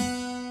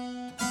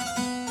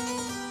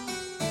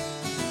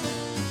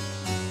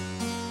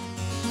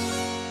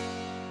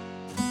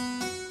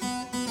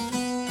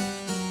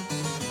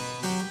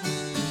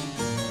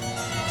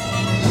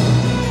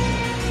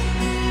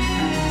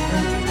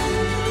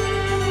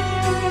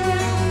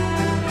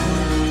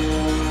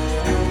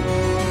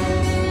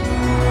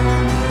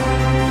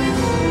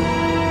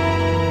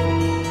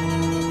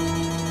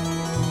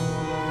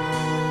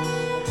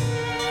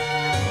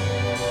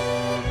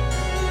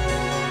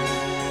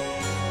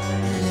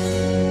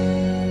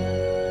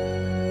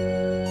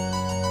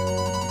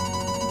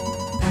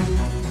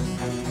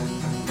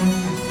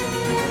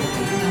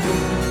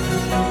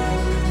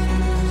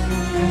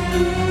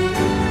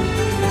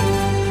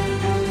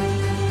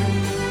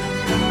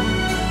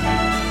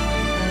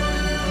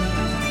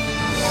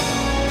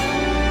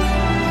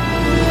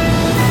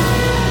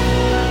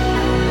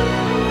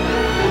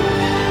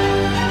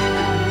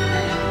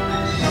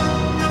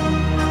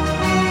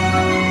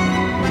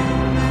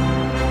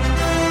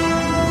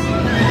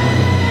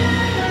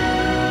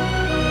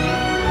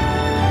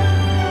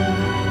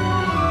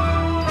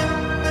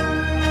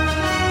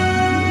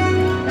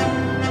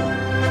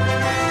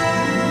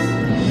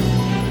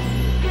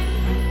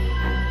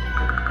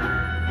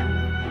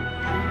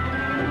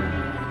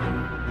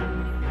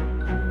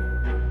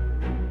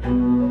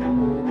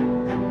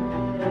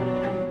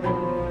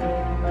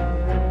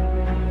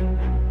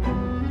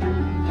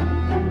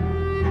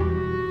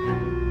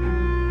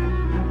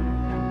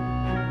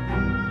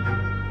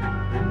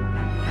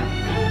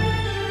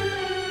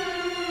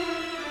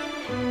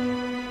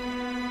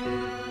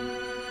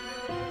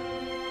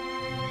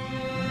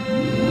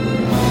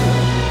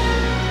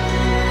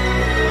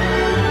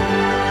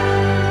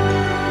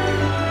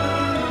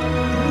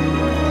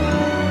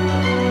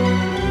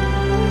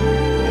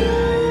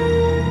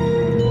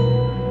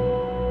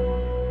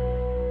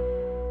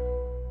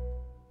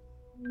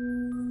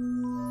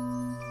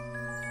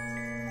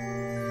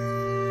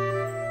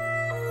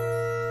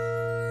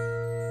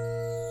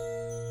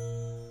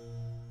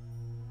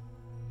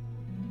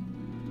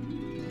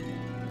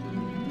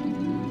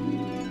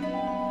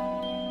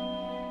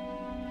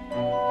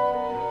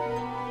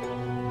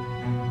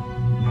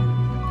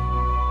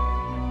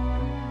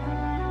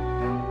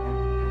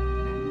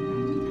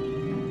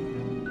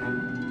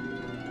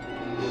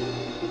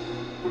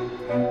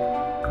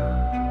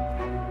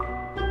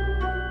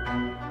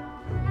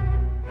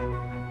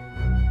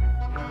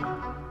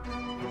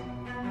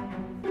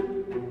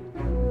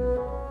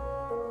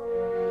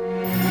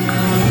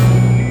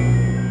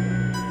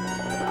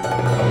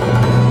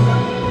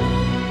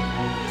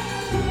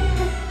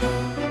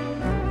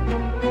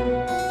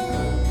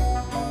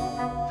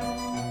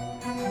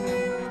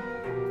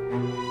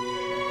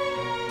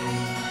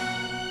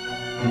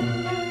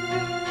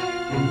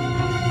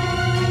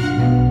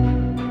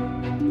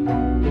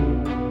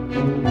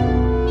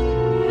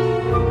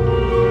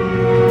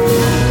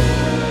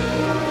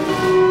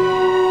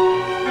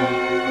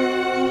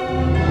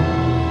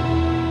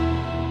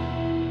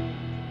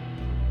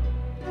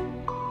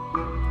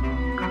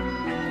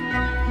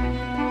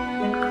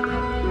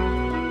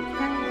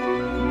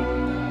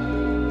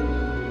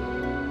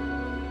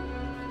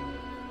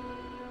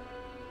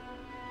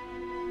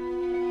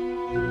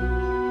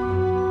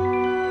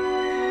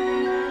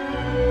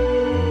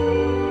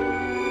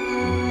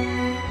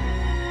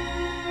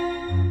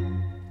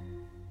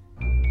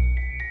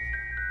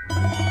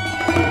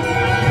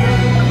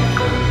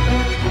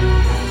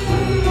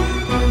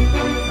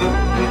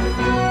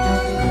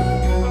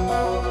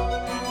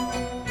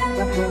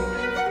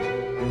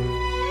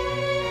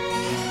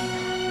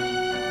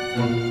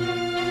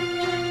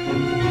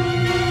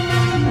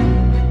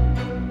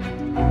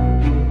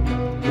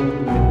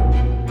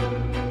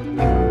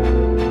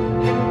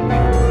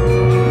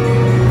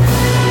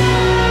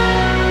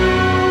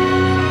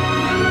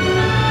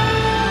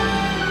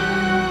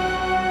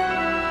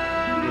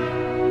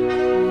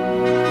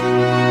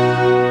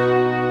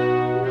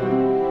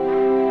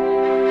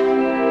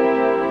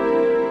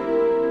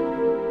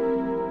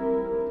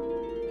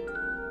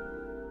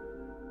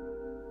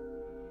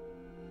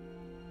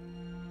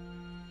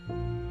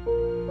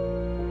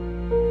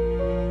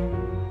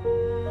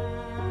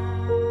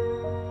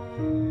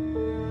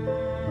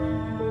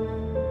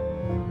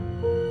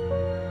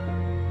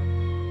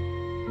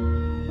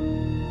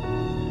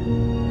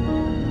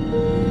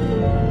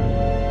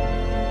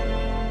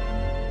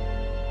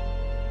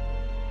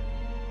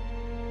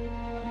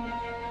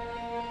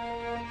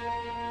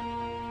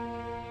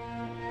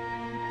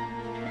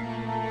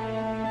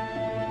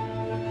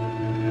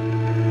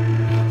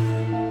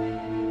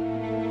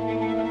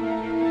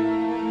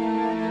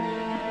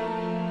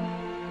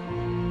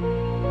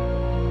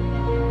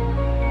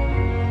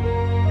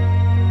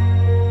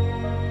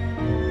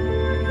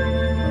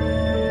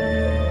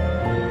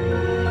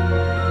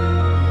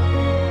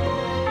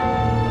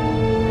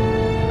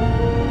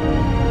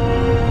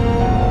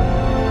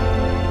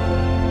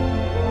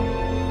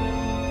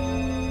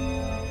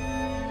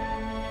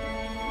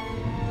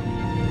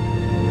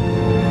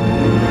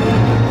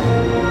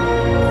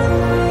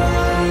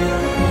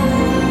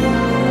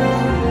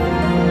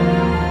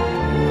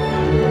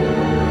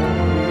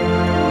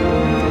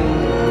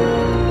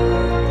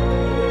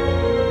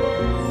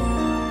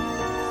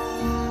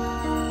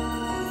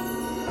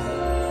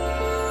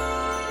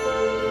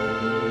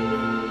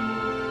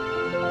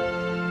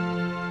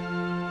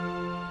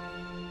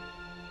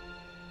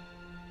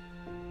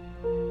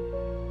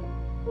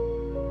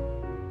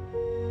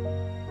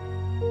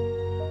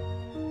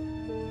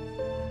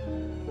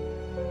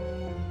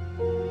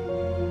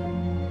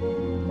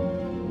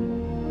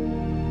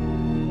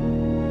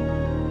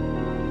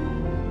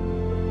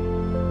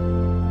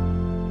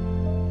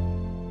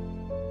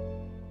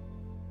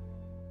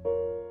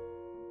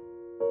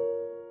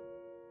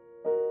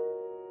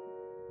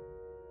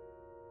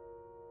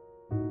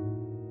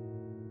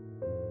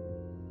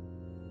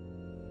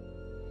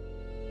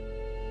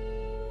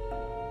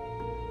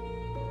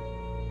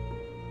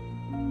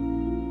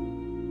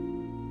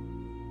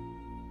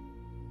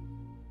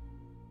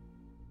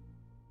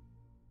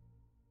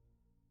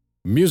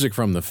 Music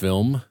from the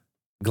film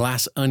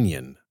Glass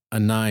Onion, A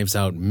Knives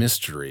Out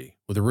Mystery,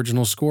 with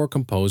original score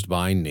composed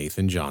by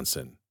Nathan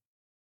Johnson.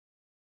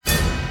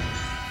 This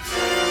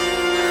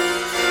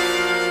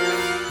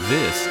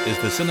is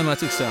the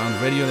Cinematic Sound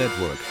Radio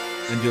Network,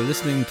 and you're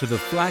listening to the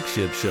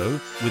Flagship Show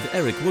with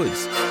Eric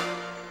Woods.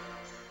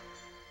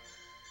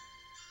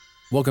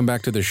 Welcome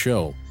back to the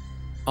show.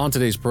 On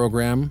today's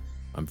program,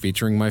 I'm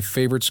featuring my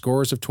favorite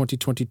scores of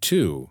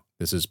 2022.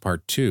 This is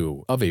part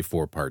 2 of a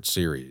 4-part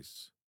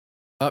series.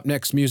 Up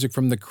next, music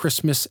from the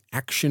Christmas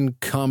action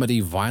comedy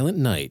Violent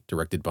Night,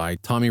 directed by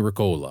Tommy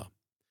Ricola.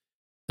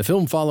 The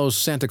film follows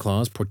Santa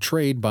Claus,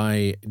 portrayed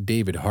by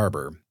David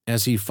Harbour,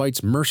 as he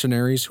fights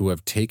mercenaries who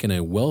have taken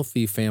a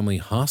wealthy family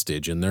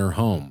hostage in their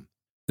home.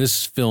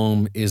 This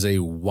film is a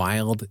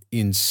wild,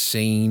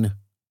 insane,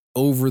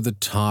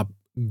 over-the-top,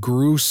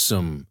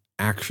 gruesome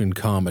action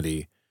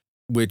comedy,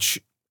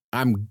 which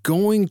I'm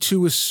going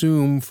to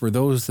assume for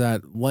those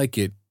that like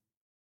it,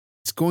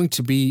 it's going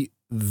to be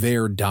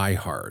their Die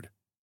Hard.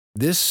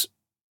 This,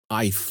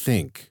 I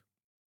think,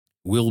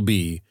 will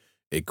be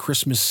a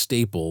Christmas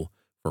staple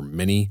for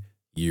many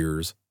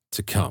years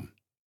to come.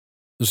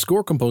 The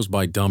score, composed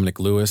by Dominic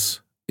Lewis,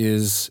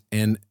 is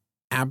an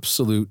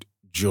absolute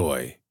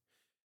joy.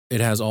 It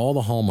has all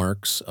the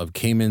hallmarks of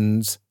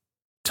Kamen's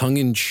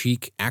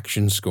tongue-in-cheek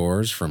action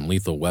scores from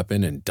Lethal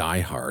Weapon and Die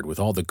Hard, with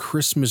all the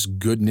Christmas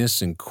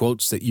goodness and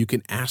quotes that you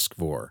can ask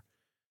for.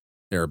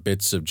 There are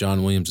bits of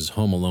John Williams'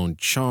 Home Alone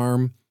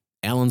charm,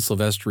 Alan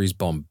Silvestri's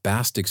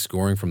bombastic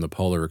scoring from the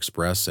Polar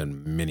Express,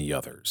 and many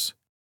others.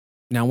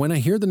 Now, when I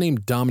hear the name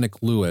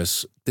Dominic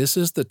Lewis, this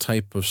is the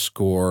type of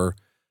score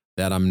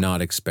that I'm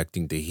not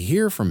expecting to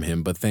hear from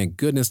him, but thank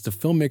goodness the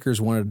filmmakers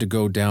wanted to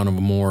go down a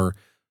more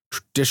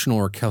traditional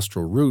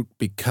orchestral route,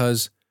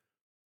 because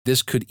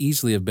this could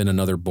easily have been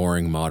another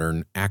boring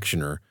modern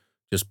actioner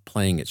just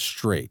playing it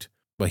straight.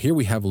 But here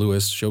we have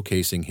Lewis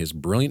showcasing his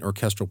brilliant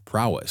orchestral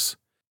prowess,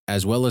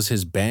 as well as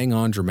his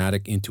bang-on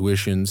dramatic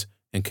intuitions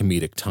and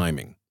comedic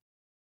timing.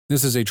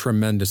 This is a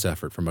tremendous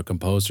effort from a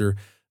composer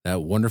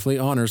that wonderfully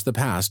honors the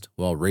past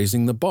while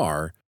raising the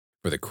bar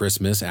for the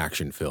Christmas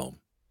action film.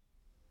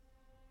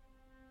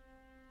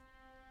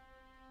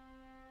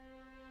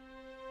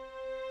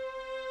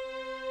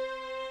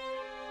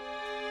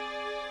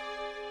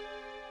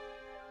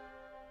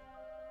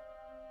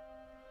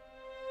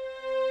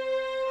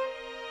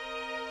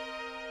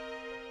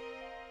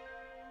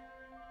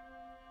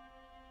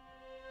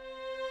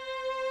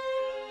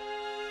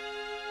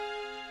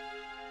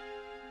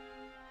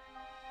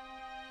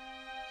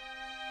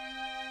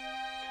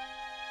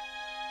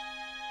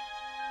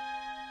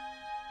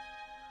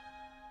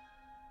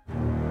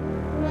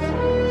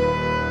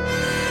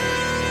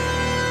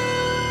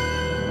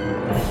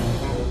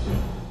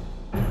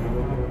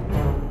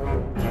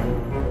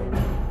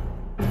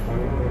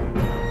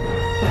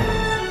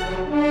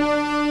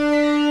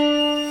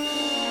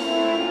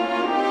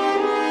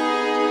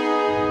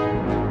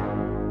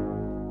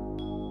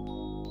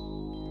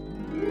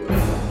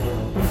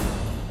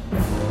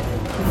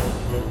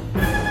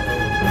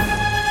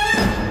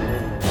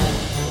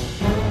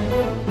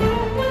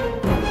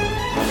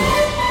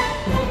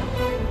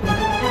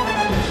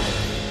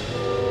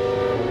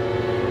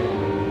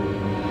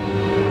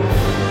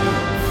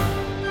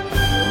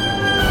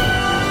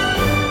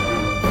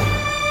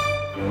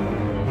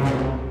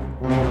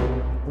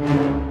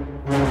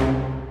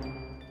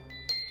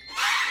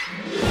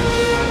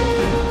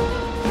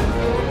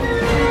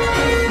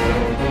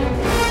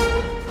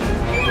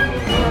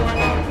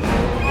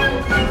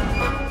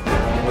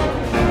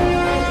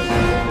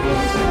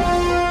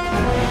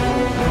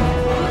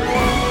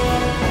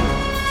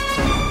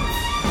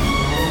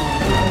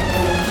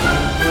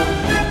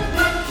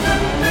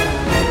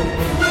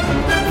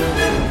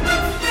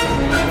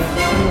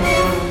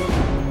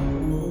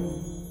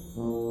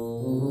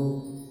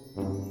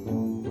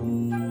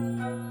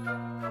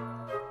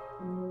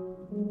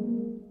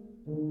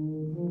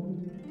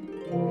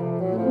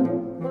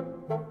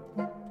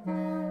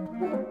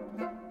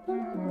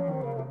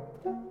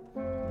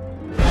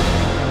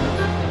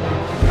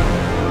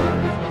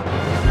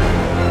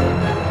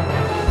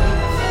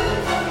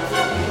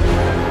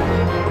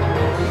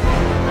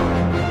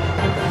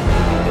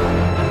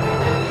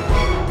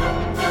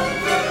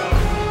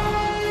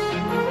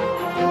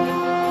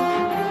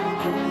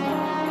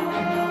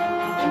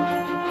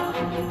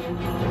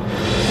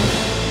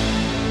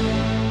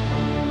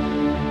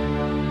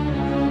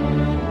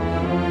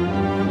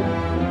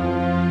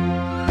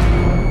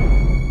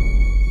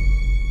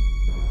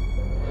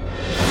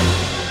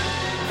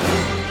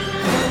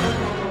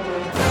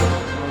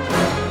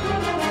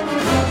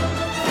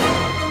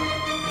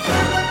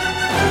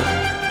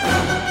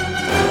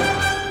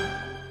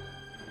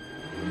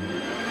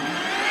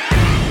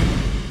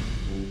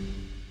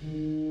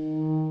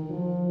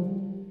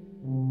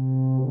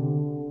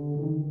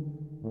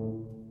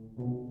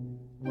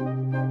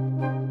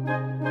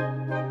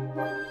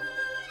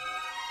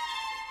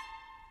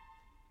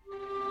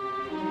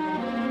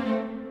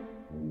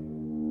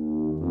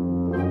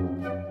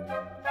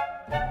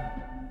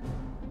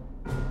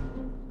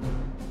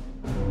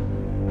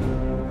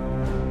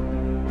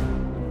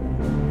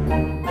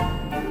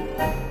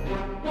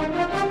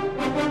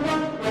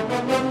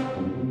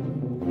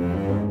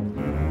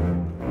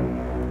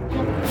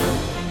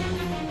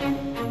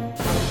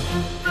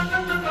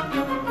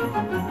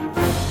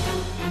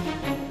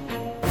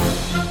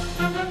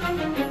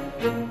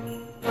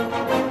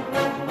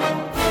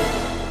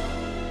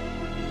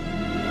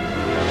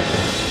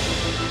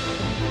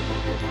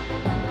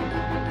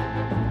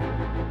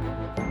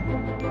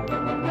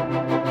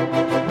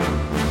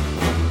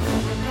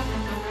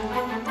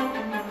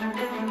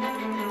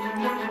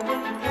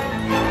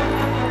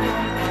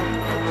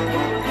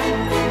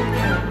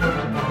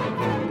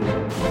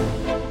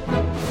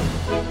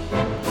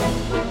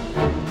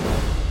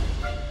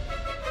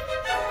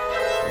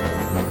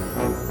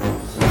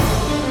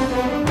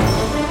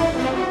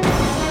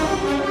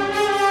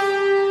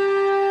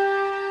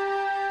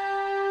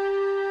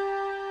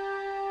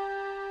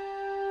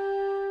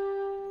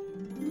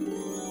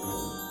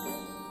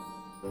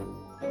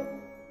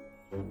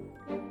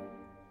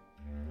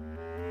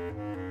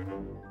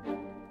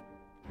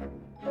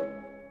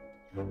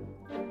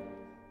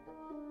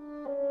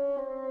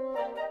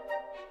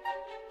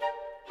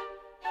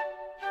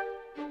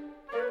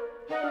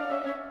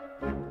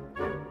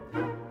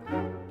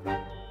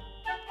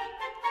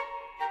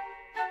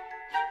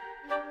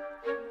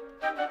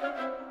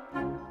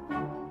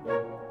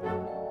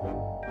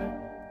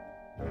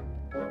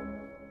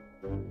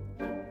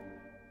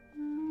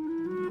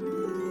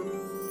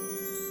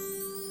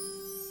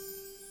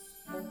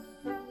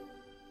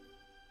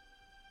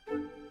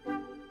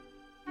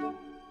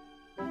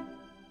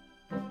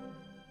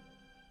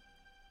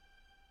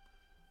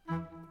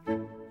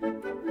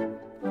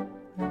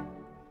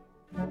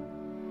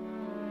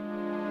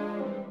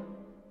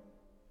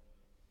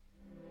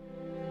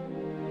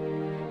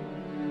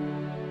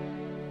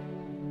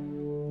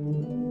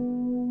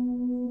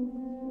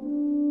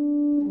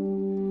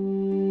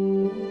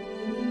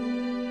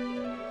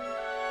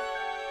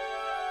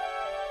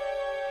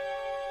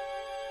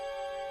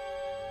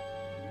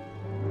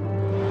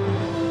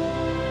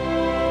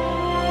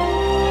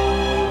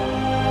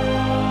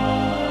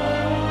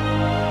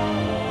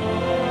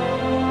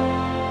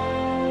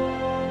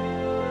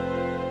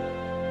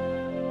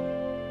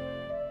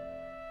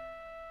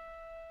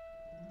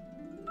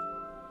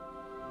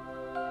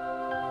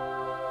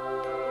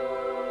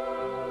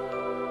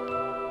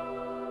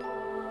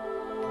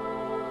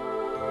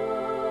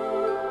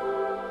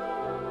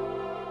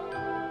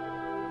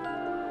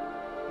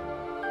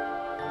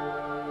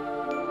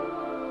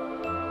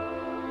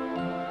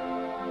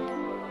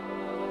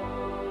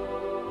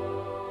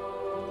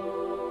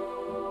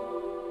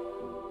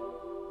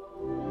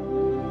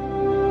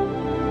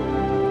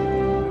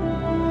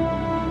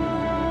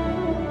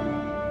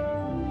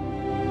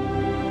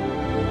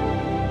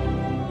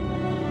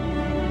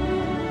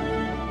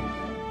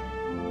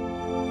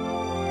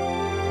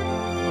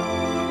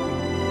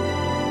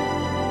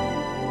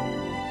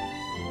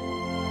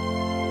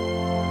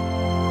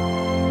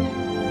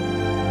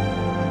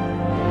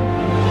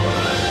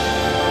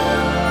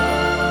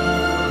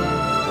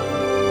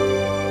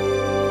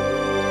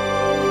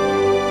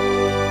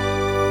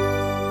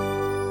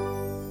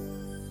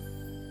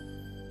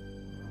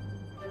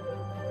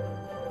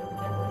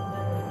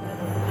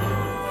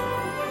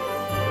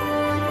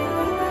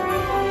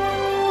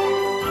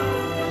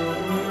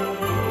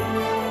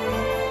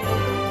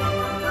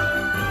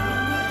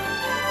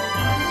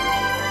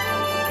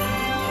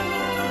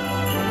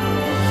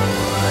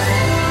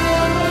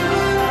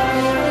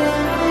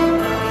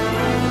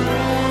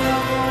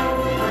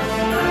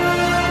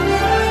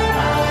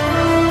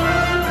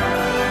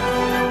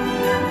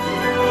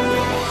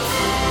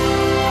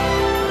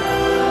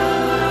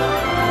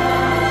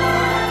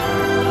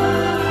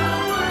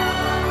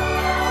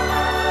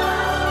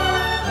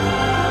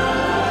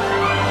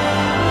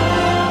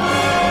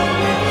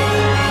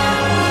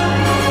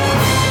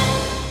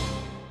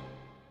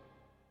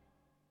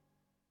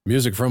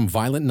 Music from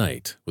Violent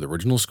Night, with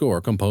original score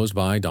composed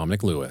by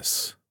Dominic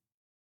Lewis.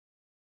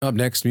 Up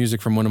next,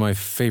 music from one of my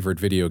favorite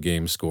video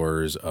game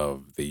scores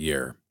of the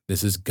year.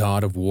 This is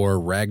God of War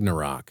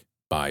Ragnarok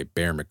by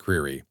Bear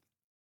McCreary.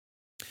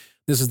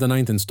 This is the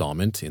 9th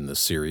installment in the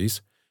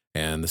series,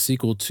 and the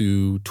sequel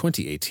to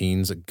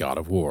 2018's God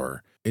of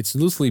War. It's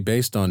loosely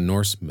based on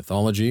Norse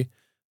mythology.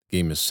 The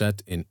game is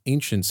set in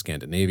ancient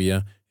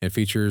Scandinavia and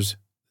features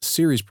the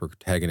series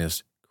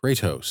protagonist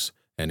Kratos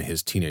and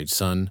his teenage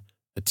son,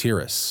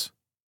 Atreus.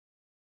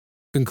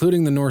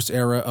 Concluding the Norse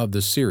era of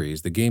the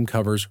series, the game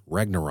covers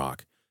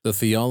Ragnarok, the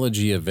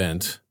theology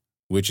event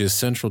which is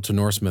central to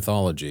Norse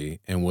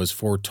mythology and was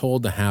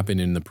foretold to happen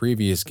in the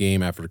previous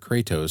game after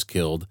Kratos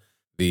killed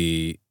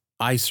the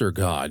Aesir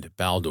god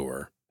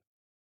Baldur.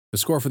 The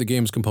score for the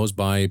game is composed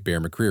by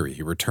Bear McCreary.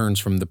 He returns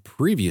from the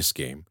previous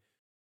game.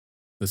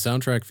 The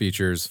soundtrack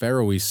features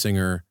Faroese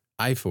singer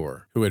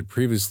Eifor, who had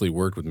previously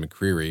worked with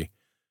McCreary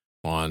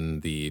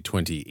on the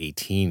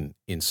 2018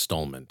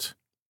 installment.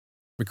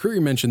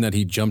 McCreary mentioned that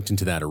he jumped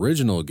into that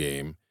original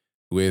game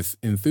with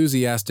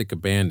enthusiastic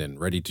abandon,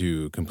 ready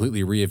to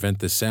completely reinvent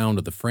the sound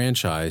of the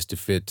franchise to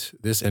fit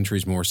this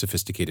entry's more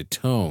sophisticated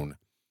tone.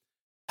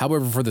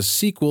 However, for the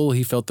sequel,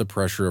 he felt the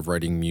pressure of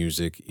writing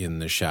music in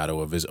the shadow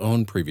of his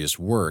own previous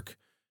work.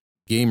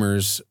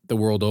 Gamers the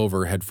world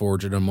over had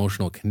forged an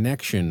emotional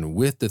connection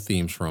with the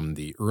themes from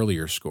the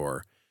earlier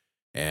score,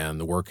 and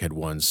the work had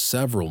won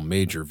several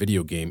major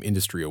video game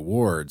industry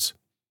awards.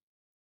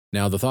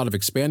 Now, the thought of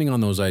expanding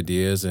on those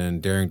ideas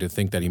and daring to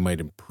think that he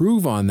might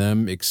improve on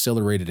them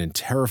exhilarated and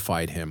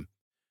terrified him.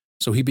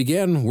 So he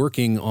began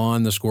working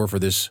on the score for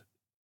this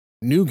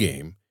new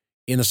game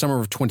in the summer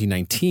of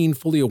 2019,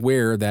 fully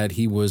aware that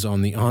he was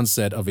on the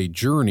onset of a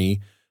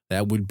journey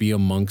that would be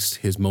amongst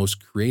his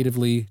most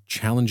creatively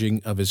challenging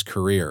of his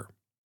career.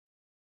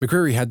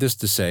 McCreary had this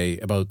to say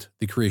about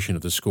the creation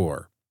of the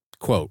score.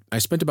 Quote, I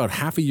spent about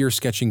half a year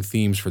sketching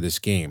themes for this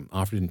game,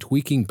 often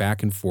tweaking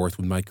back and forth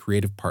with my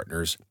creative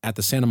partners at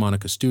the Santa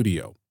Monica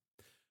studio.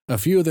 A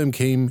few of them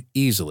came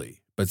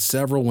easily, but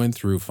several went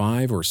through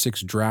 5 or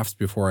 6 drafts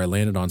before I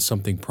landed on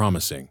something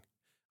promising.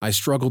 I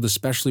struggled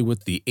especially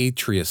with the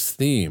Atreus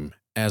theme,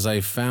 as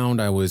I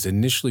found I was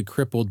initially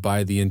crippled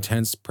by the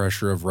intense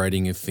pressure of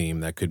writing a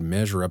theme that could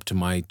measure up to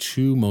my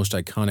 2 most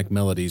iconic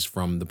melodies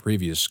from the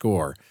previous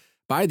score.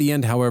 By the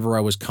end, however, I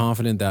was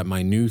confident that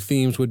my new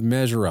themes would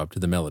measure up to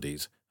the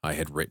melodies I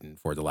had written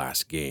for the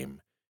last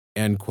game.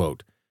 End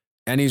quote.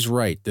 And he's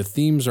right. The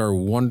themes are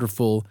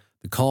wonderful.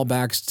 The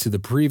callbacks to the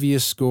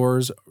previous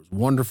scores are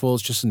wonderful.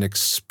 It's just an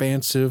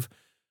expansive,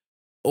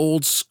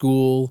 old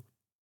school,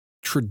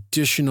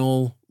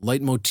 traditional,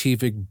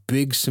 leitmotivic,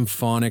 big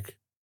symphonic,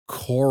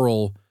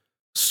 choral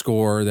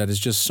score that is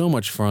just so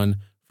much fun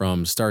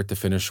from start to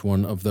finish.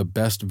 One of the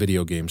best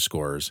video game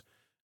scores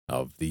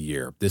of the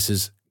year. This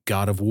is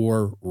God of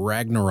War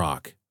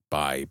Ragnarok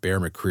by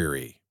Bear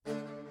McCreary.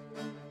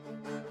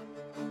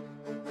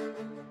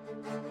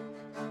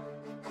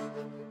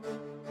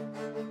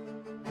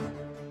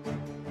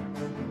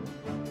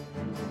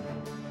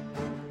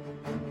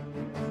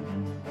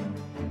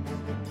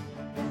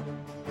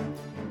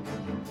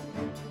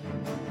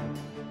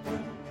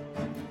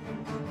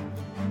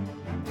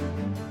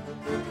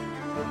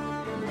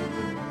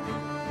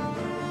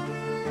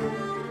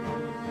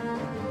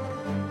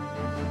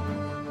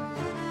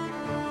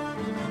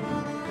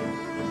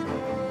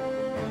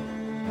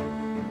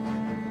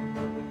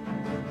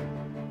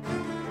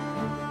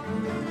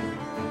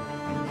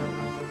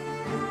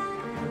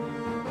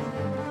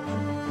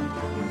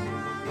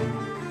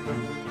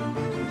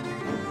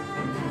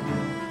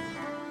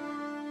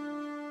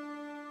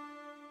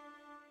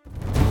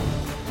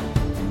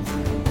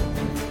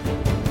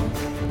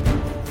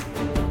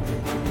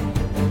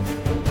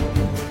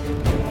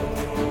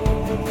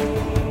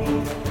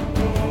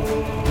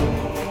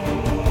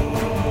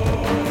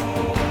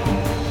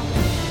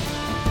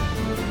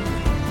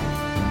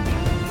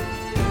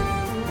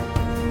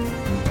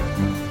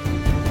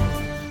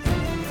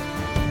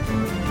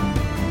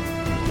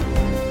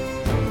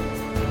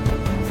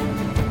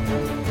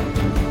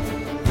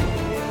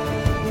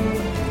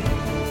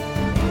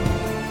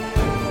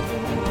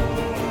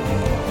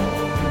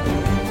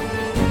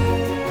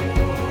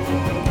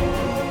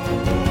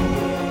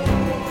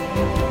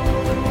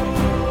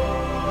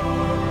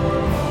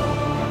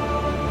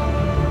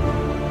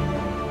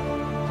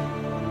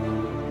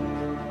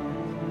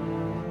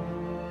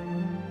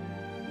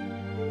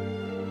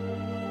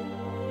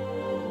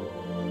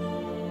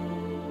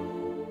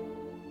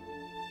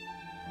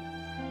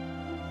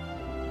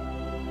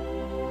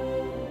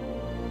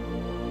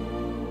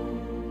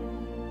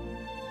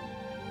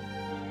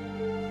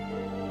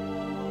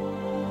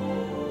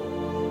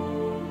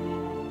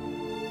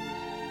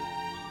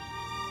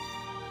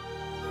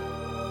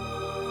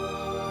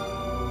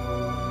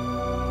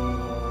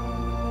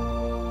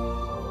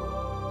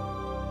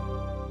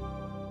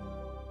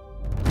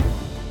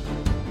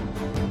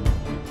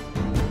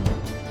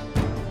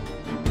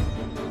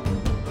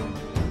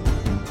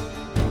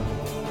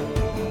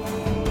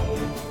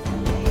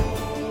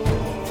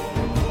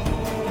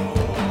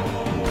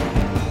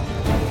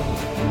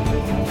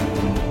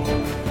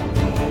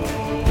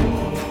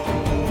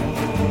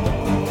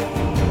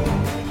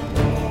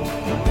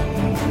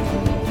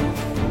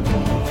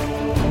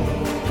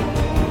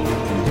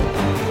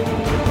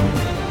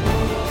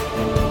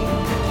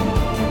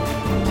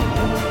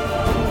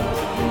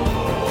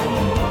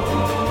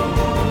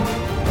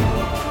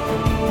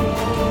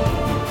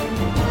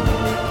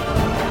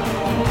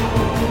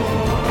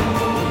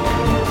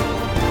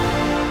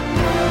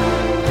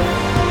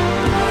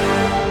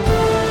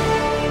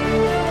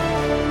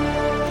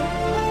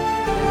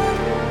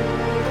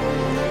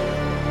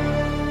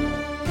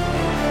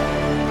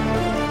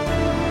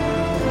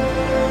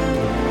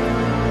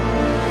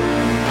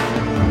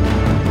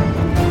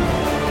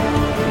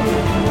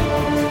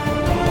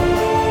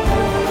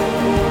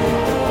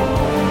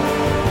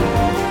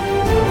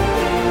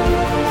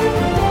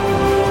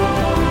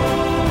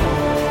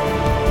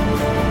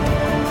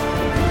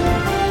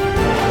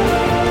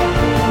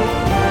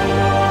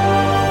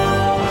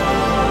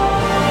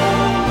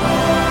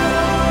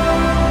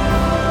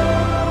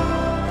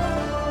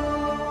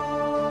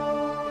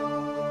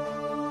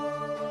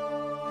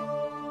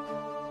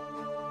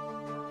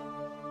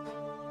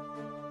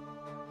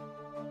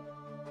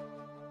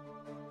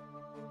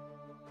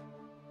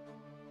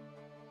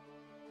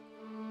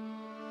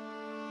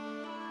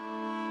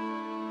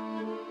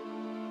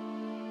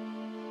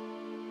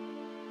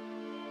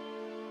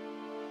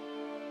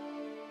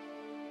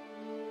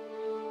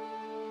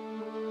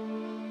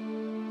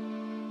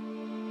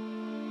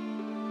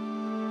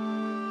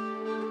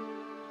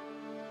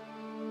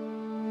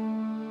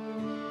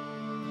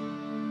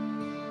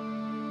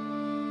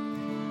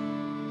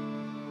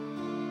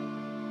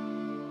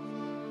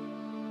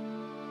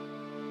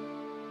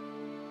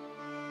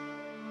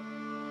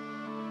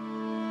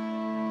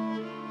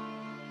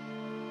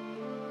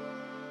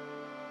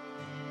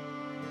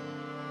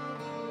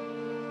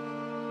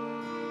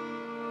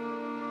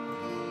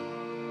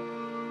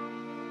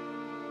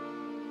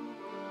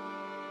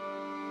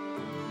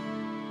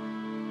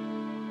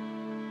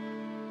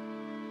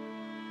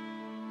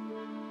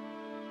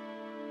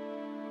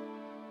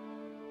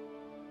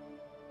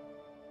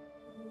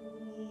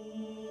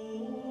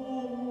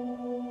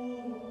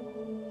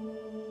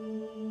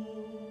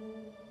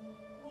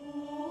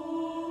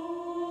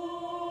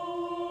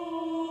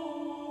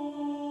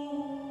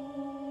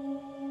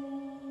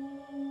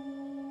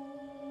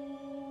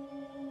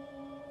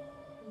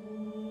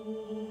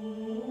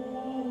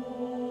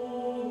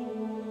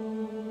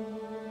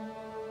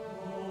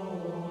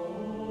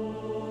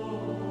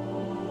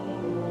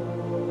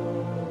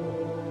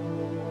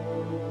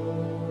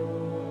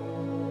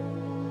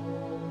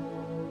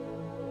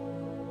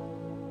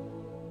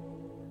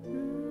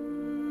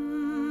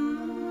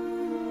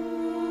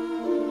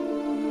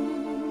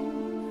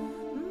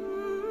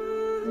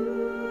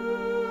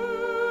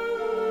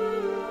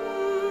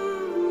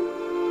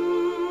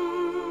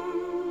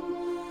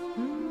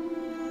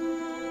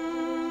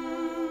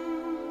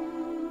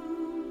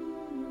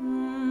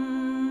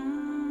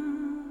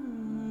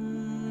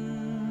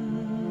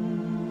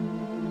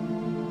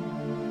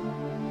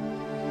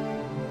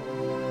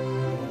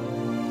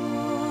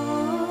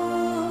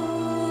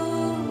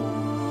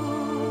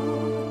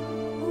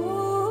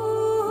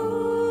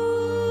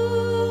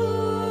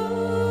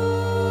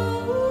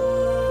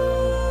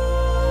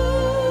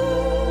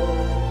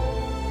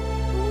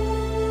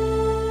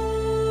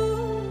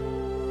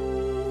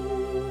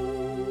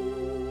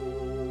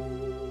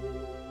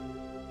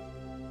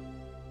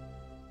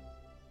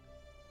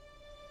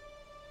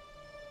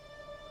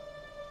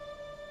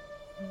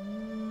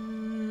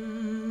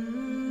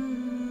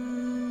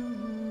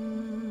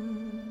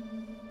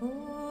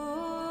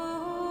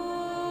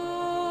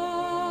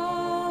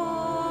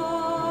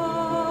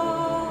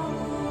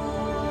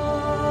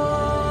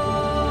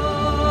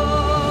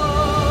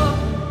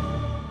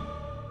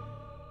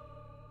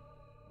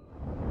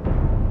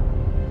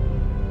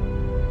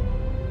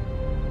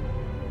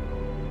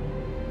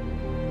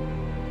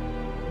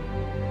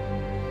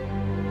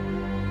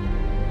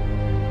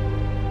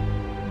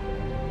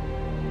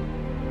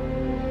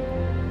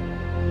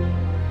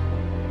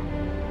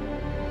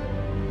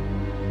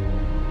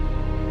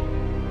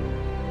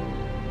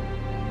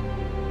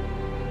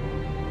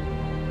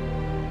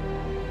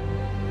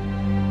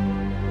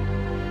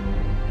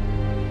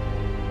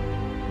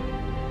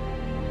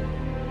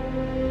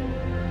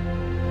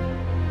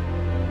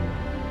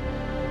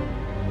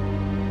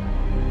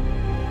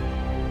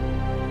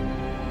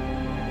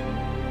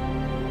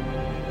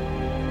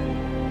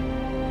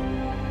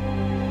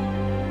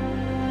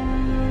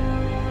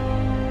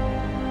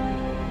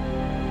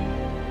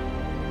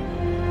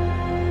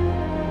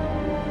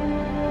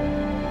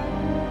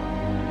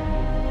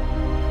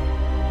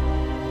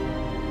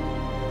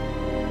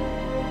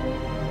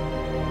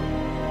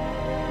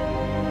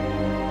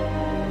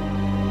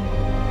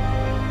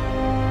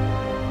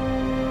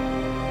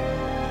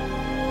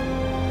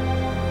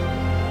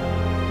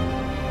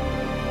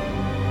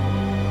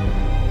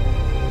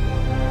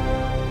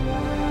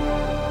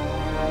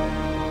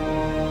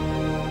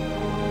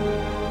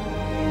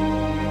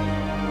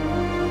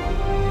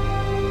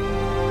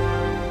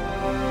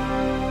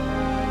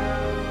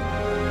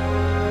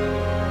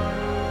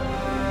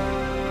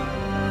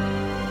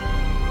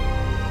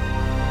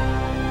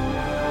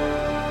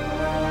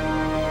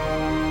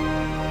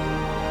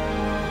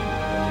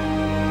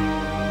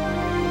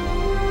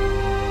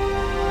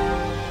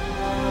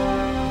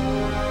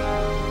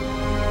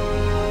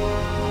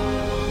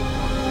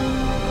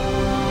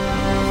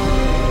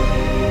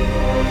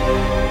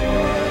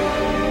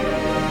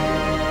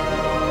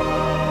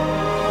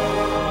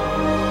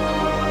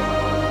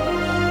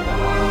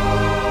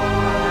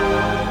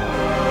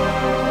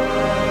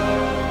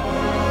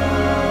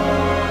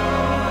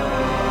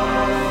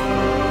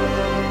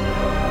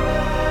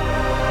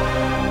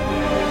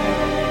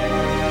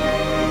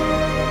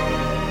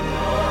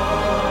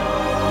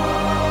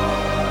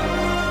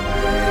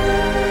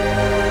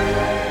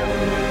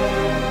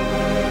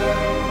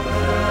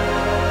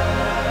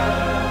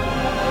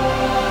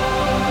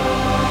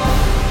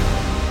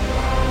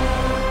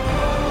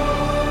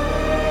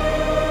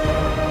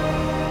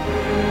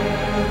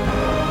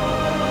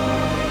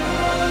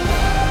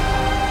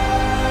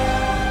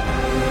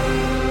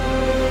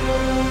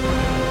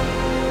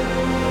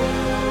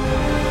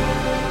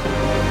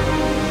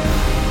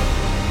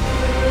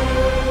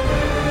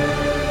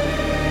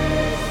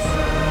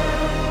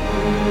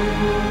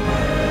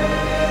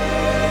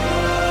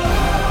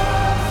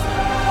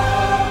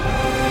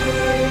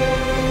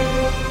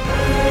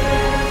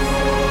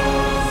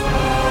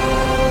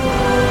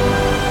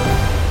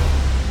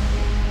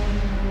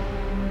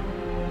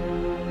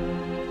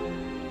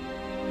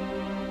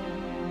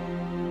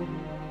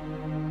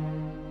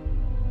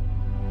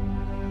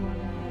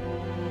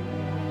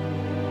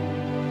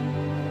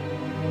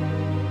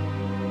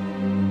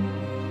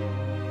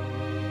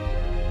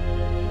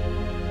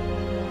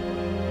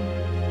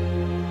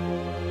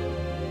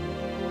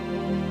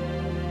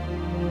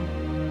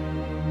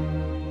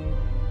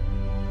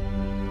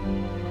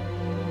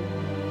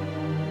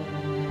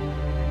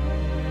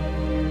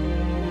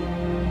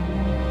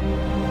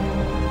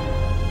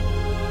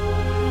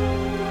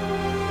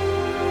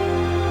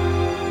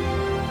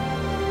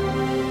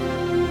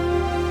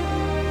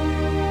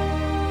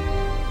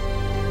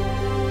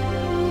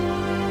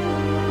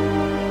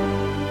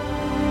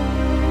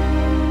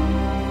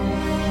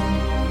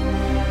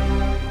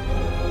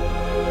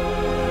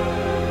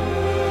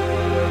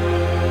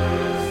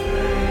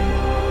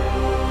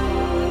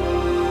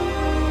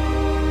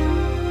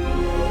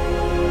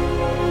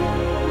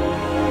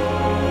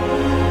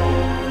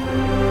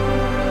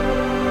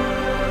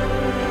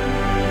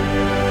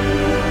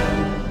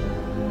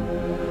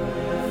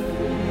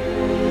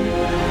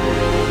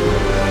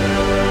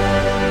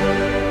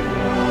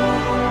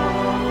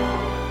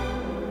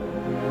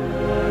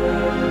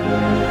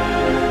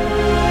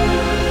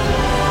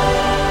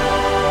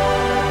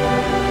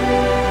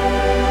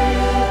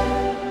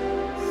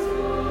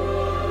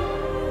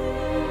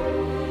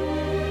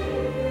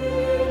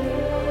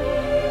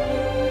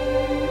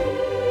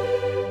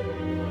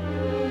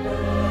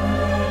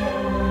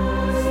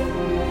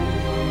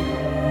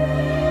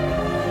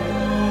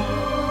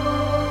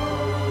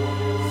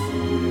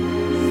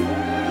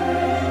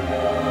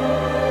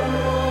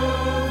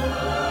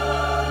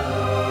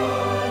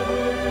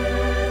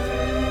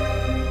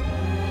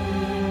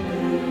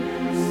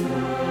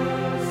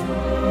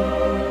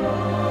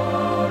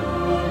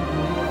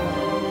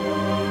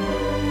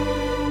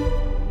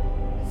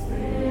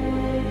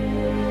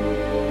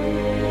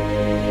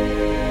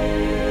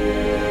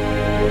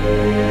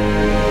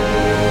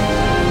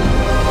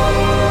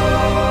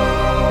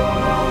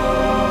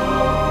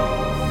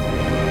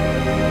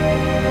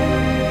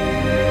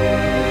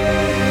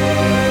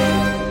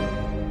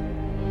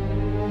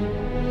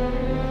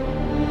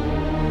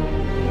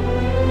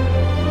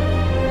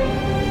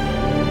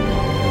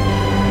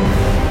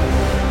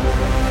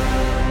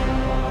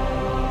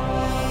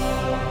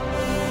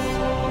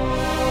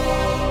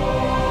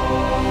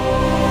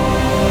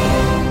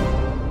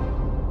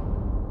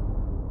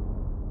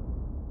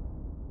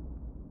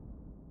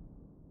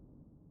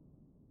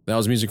 That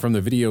was music from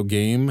the video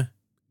game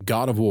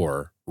God of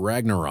War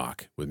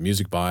Ragnarok, with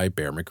music by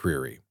Bear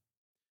McCreary.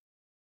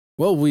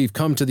 Well, we've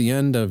come to the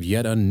end of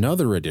yet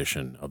another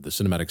edition of the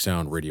Cinematic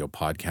Sound Radio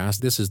Podcast.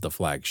 This is the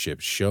Flagship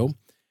show,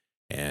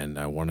 and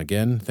I want to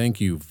again thank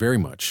you very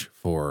much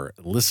for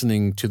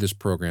listening to this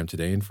program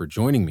today and for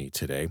joining me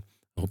today.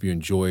 I hope you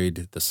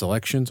enjoyed the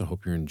selections. I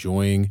hope you're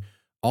enjoying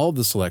all of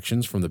the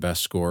selections from the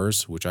best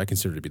scores, which I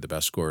consider to be the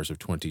best scores of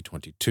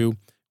 2022.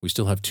 We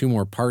still have 2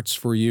 more parts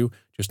for you,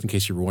 just in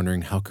case you were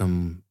wondering how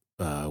come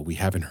we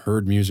haven't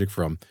heard music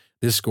from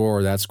this score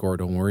or that score.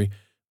 Don't worry,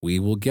 we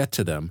will get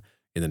to them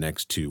in the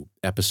next 2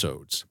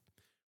 episodes.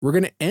 We're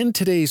going to end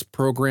today's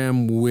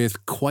program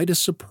with quite a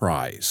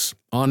surprise,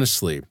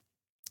 honestly,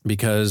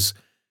 because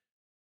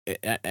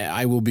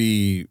I will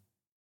be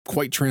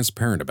quite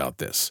transparent about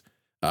this.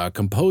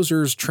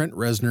 Composers Trent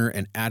Reznor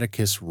and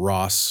Atticus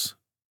Ross,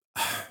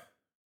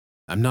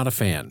 I'm not a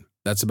fan.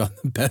 That's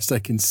about the best I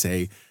can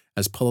say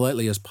as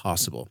politely as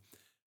possible.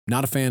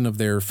 Not a fan of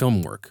their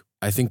film work.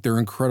 I think they're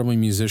incredible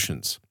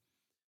musicians.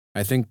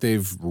 I think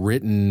they've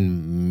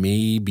written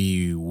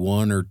maybe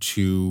 1 or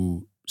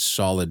 2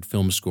 solid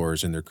film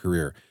scores in their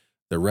career.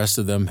 The rest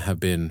of them have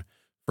been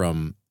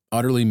from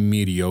utterly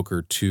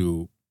mediocre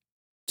to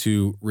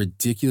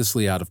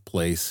ridiculously out of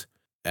place.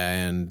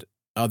 And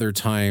other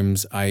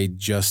times I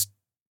just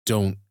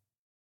don't,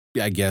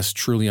 I guess,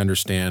 truly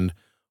understand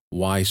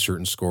why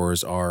certain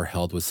scores are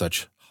held with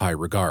such high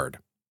regard.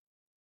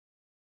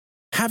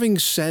 Having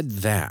said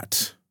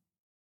that,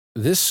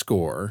 this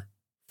score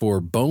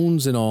for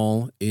Bones and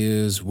All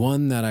is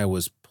one that I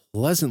was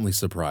pleasantly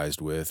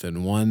surprised with,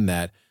 and one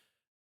that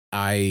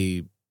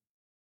I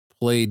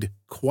played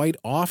quite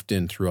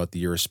often throughout the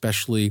year,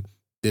 especially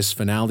this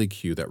finale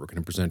cue that we're going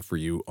to present for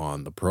you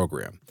on the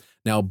program.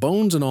 Now,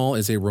 Bones and All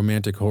is a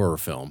romantic horror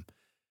film.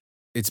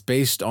 It's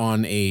based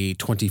on a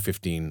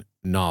 2015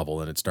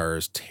 novel, and it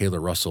stars Taylor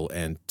Russell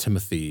and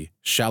Timothée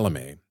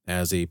Chalamet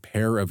as a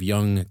pair of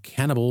young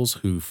cannibals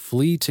who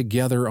flee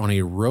together on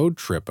a road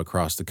trip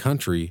across the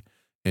country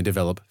and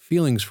develop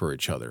feelings for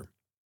each other.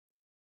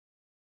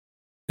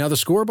 Now, the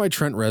score by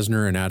Trent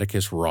Reznor and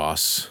Atticus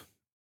Ross,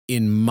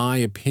 in my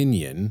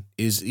opinion,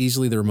 is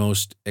easily their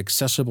most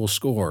accessible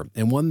score,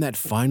 and one that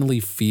finally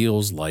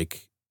feels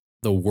like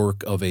the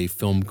work of a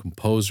film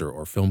composer,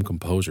 or film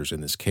composers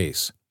in this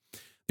case.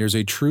 There's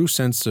a true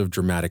sense of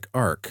dramatic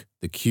arc.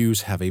 The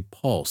cues have a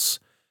pulse,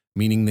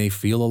 meaning they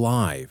feel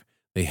alive.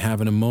 They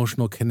have an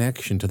emotional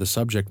connection to the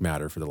subject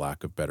matter, for the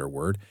lack of a better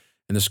word,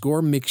 and the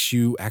score makes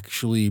you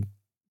actually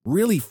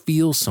really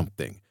feel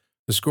something.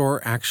 The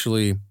score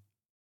actually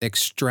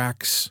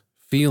extracts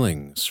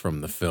feelings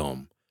from the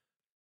film,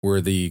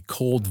 where the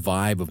cold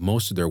vibe of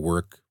most of their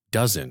work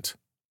doesn't.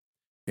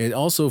 It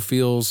also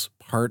feels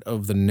part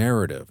of the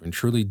narrative and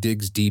truly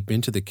digs deep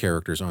into the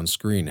characters on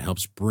screen. It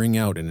helps bring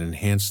out and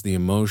enhance the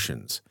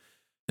emotions.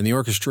 And the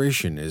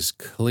orchestration is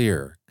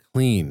clear,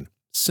 clean,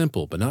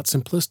 simple, but not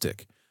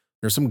simplistic.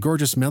 There's some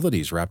gorgeous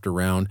melodies wrapped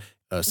around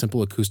a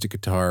simple acoustic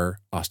guitar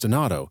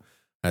ostinato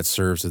that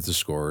serves as the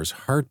score's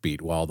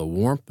heartbeat, while the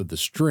warmth of the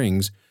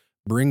strings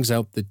brings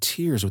out the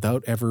tears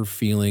without ever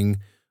feeling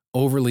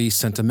overly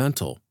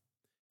sentimental.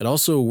 It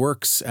also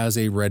works as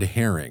a red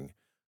herring.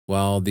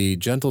 While the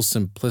gentle,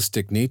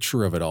 simplistic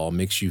nature of it all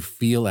makes you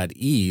feel at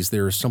ease,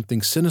 there is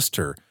something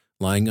sinister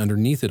lying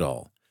underneath it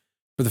all.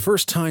 For the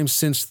first time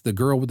since The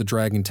Girl with the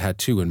Dragon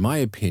Tattoo, in my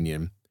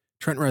opinion,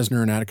 Trent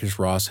Reznor and Atticus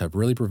Ross have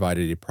really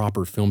provided a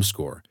proper film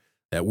score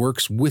that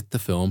works with the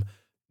film,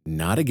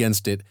 not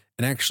against it,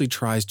 and actually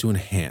tries to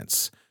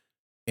enhance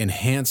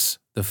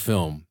the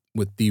film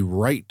with the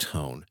right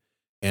tone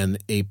and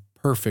a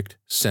perfect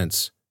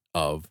sense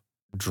of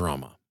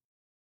drama.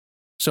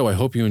 So I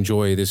hope you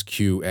enjoy this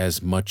cue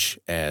as much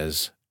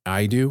as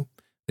I do.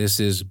 This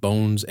is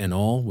Bones and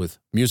All, with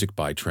music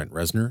by Trent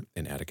Reznor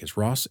and Atticus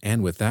Ross.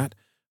 And with that,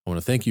 I want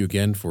to thank you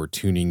again for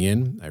tuning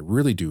in. I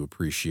really do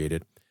appreciate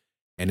it.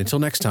 And until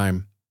next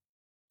time,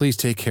 please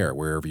take care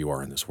wherever you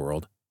are in this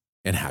world,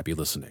 and happy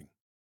listening.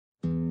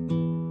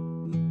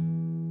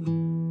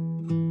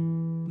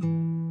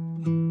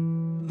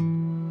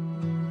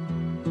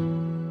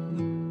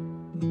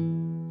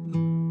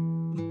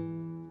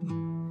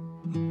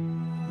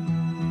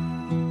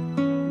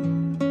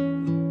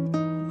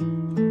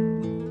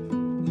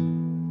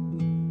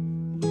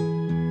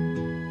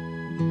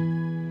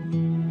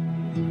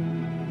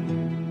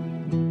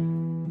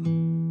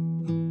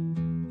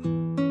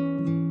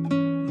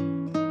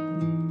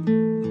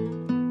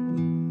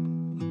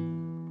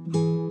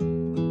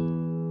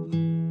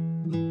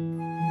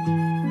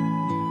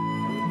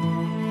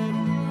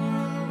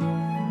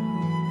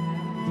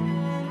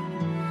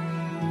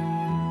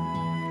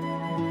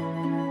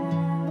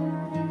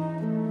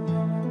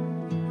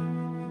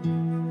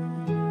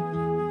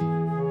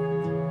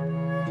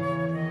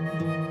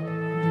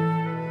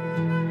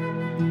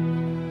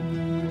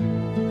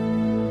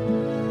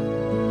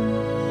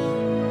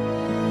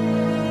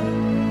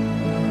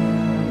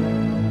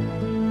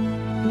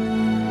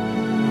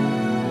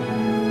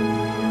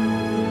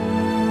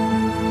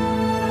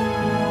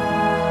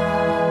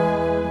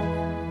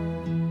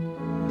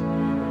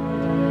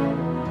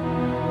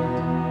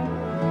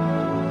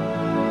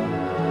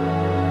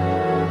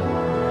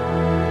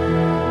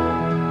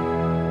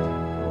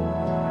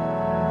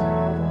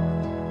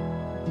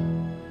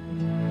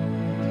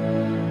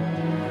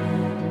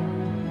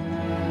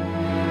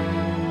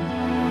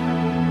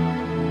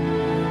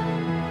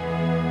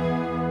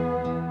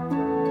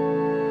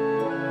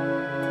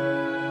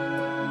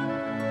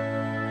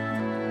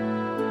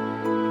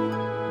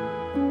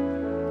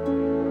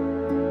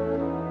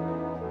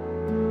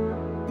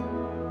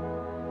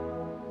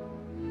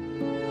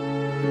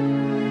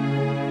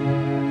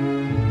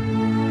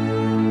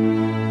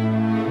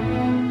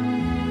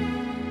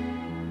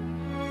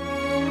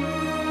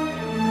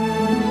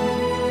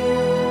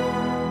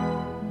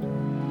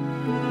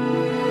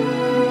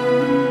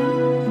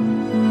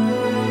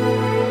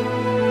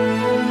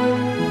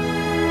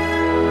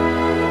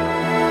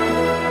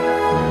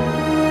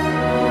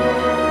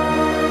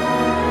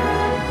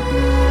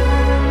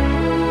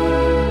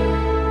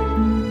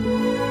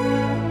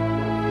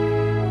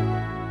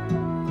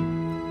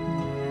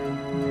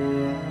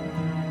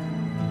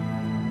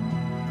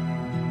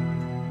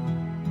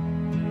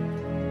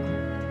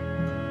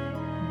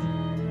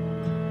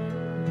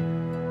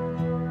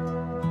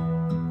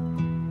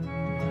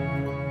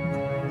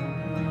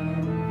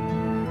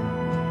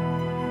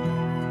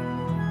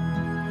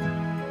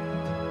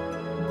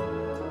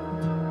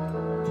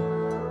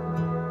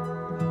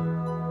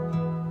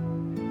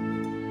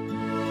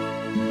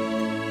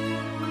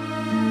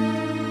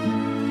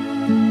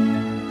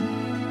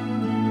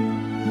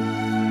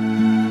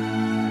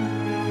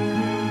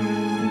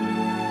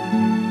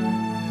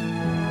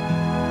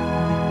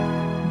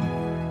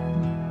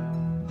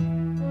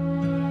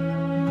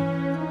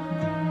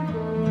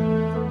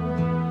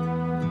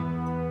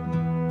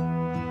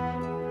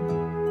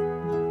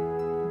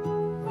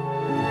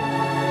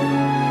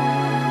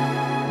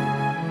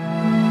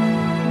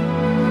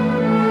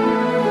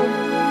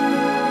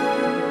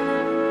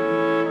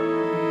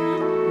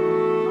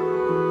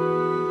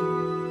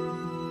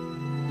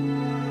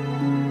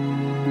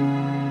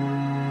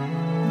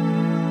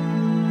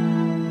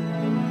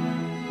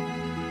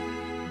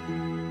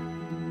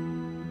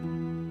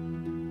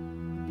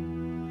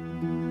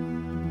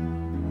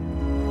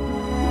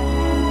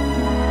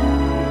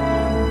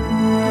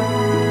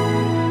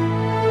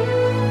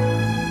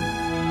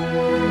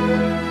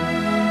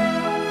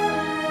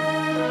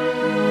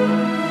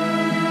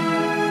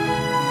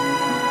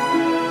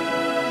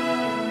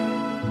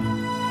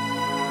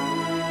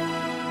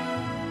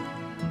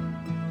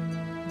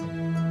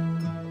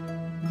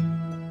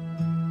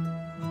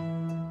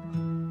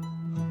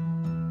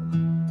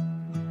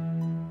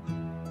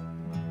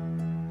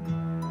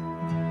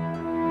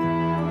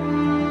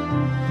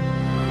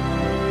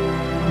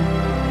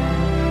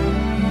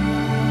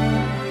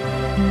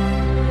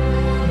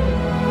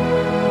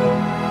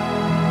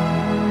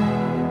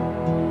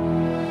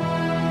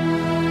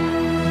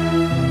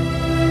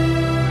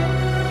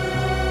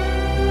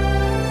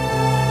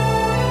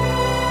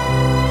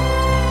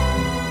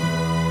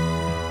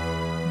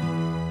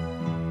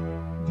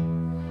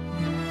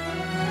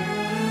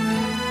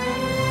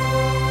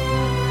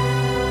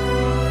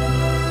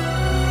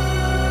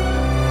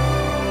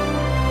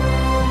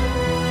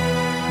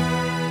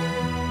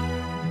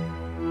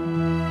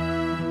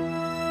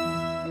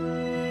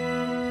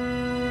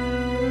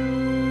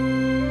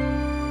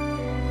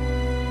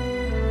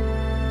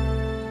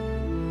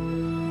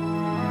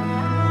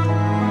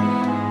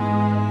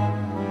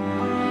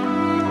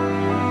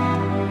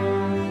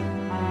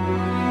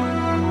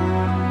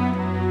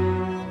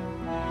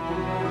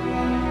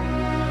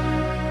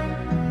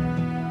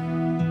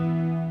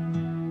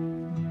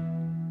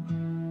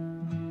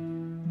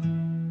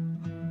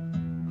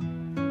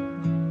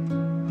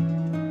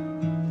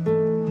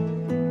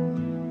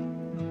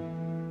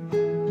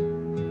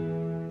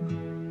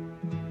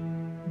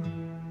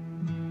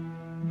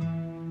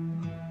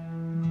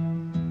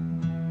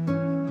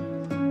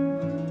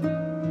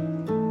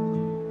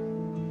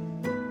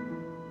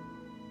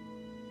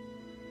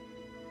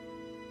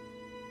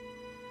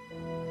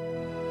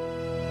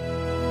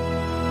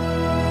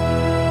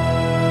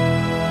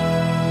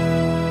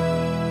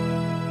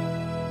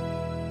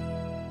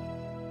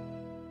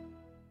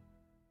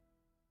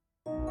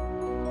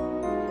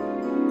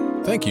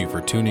 Thank you for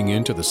tuning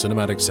in to the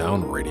Cinematic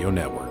Sound Radio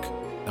Network.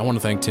 I want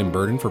to thank Tim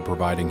Burton for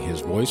providing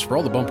his voice for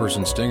all the bumpers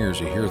and stingers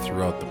you hear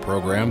throughout the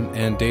program,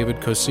 and David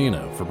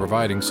Cosina for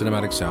providing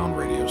Cinematic Sound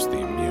Radio's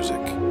theme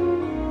music.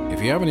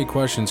 If you have any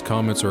questions,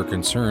 comments, or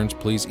concerns,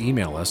 please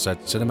email us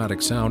at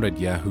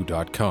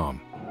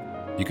cinematicsound@yahoo.com.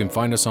 You can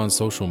find us on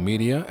social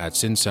media at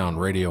CinSound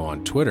Radio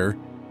on Twitter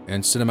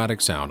and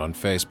Cinematic Sound on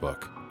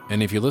Facebook.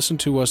 And if you listen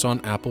to us on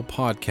Apple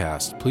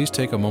Podcasts, please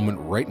take a moment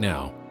right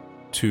now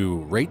to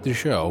rate the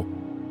show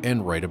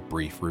and write a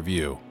brief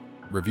review.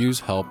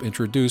 Reviews help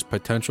introduce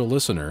potential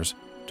listeners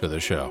to the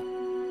show.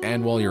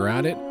 And while you're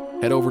at it,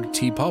 head over to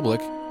TeePublic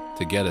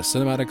to get a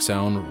Cinematic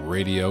Sound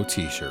Radio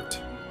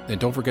t-shirt. And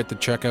don't forget to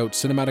check out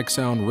Cinematic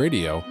Sound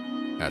Radio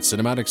at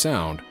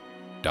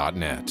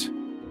cinematicsound.net.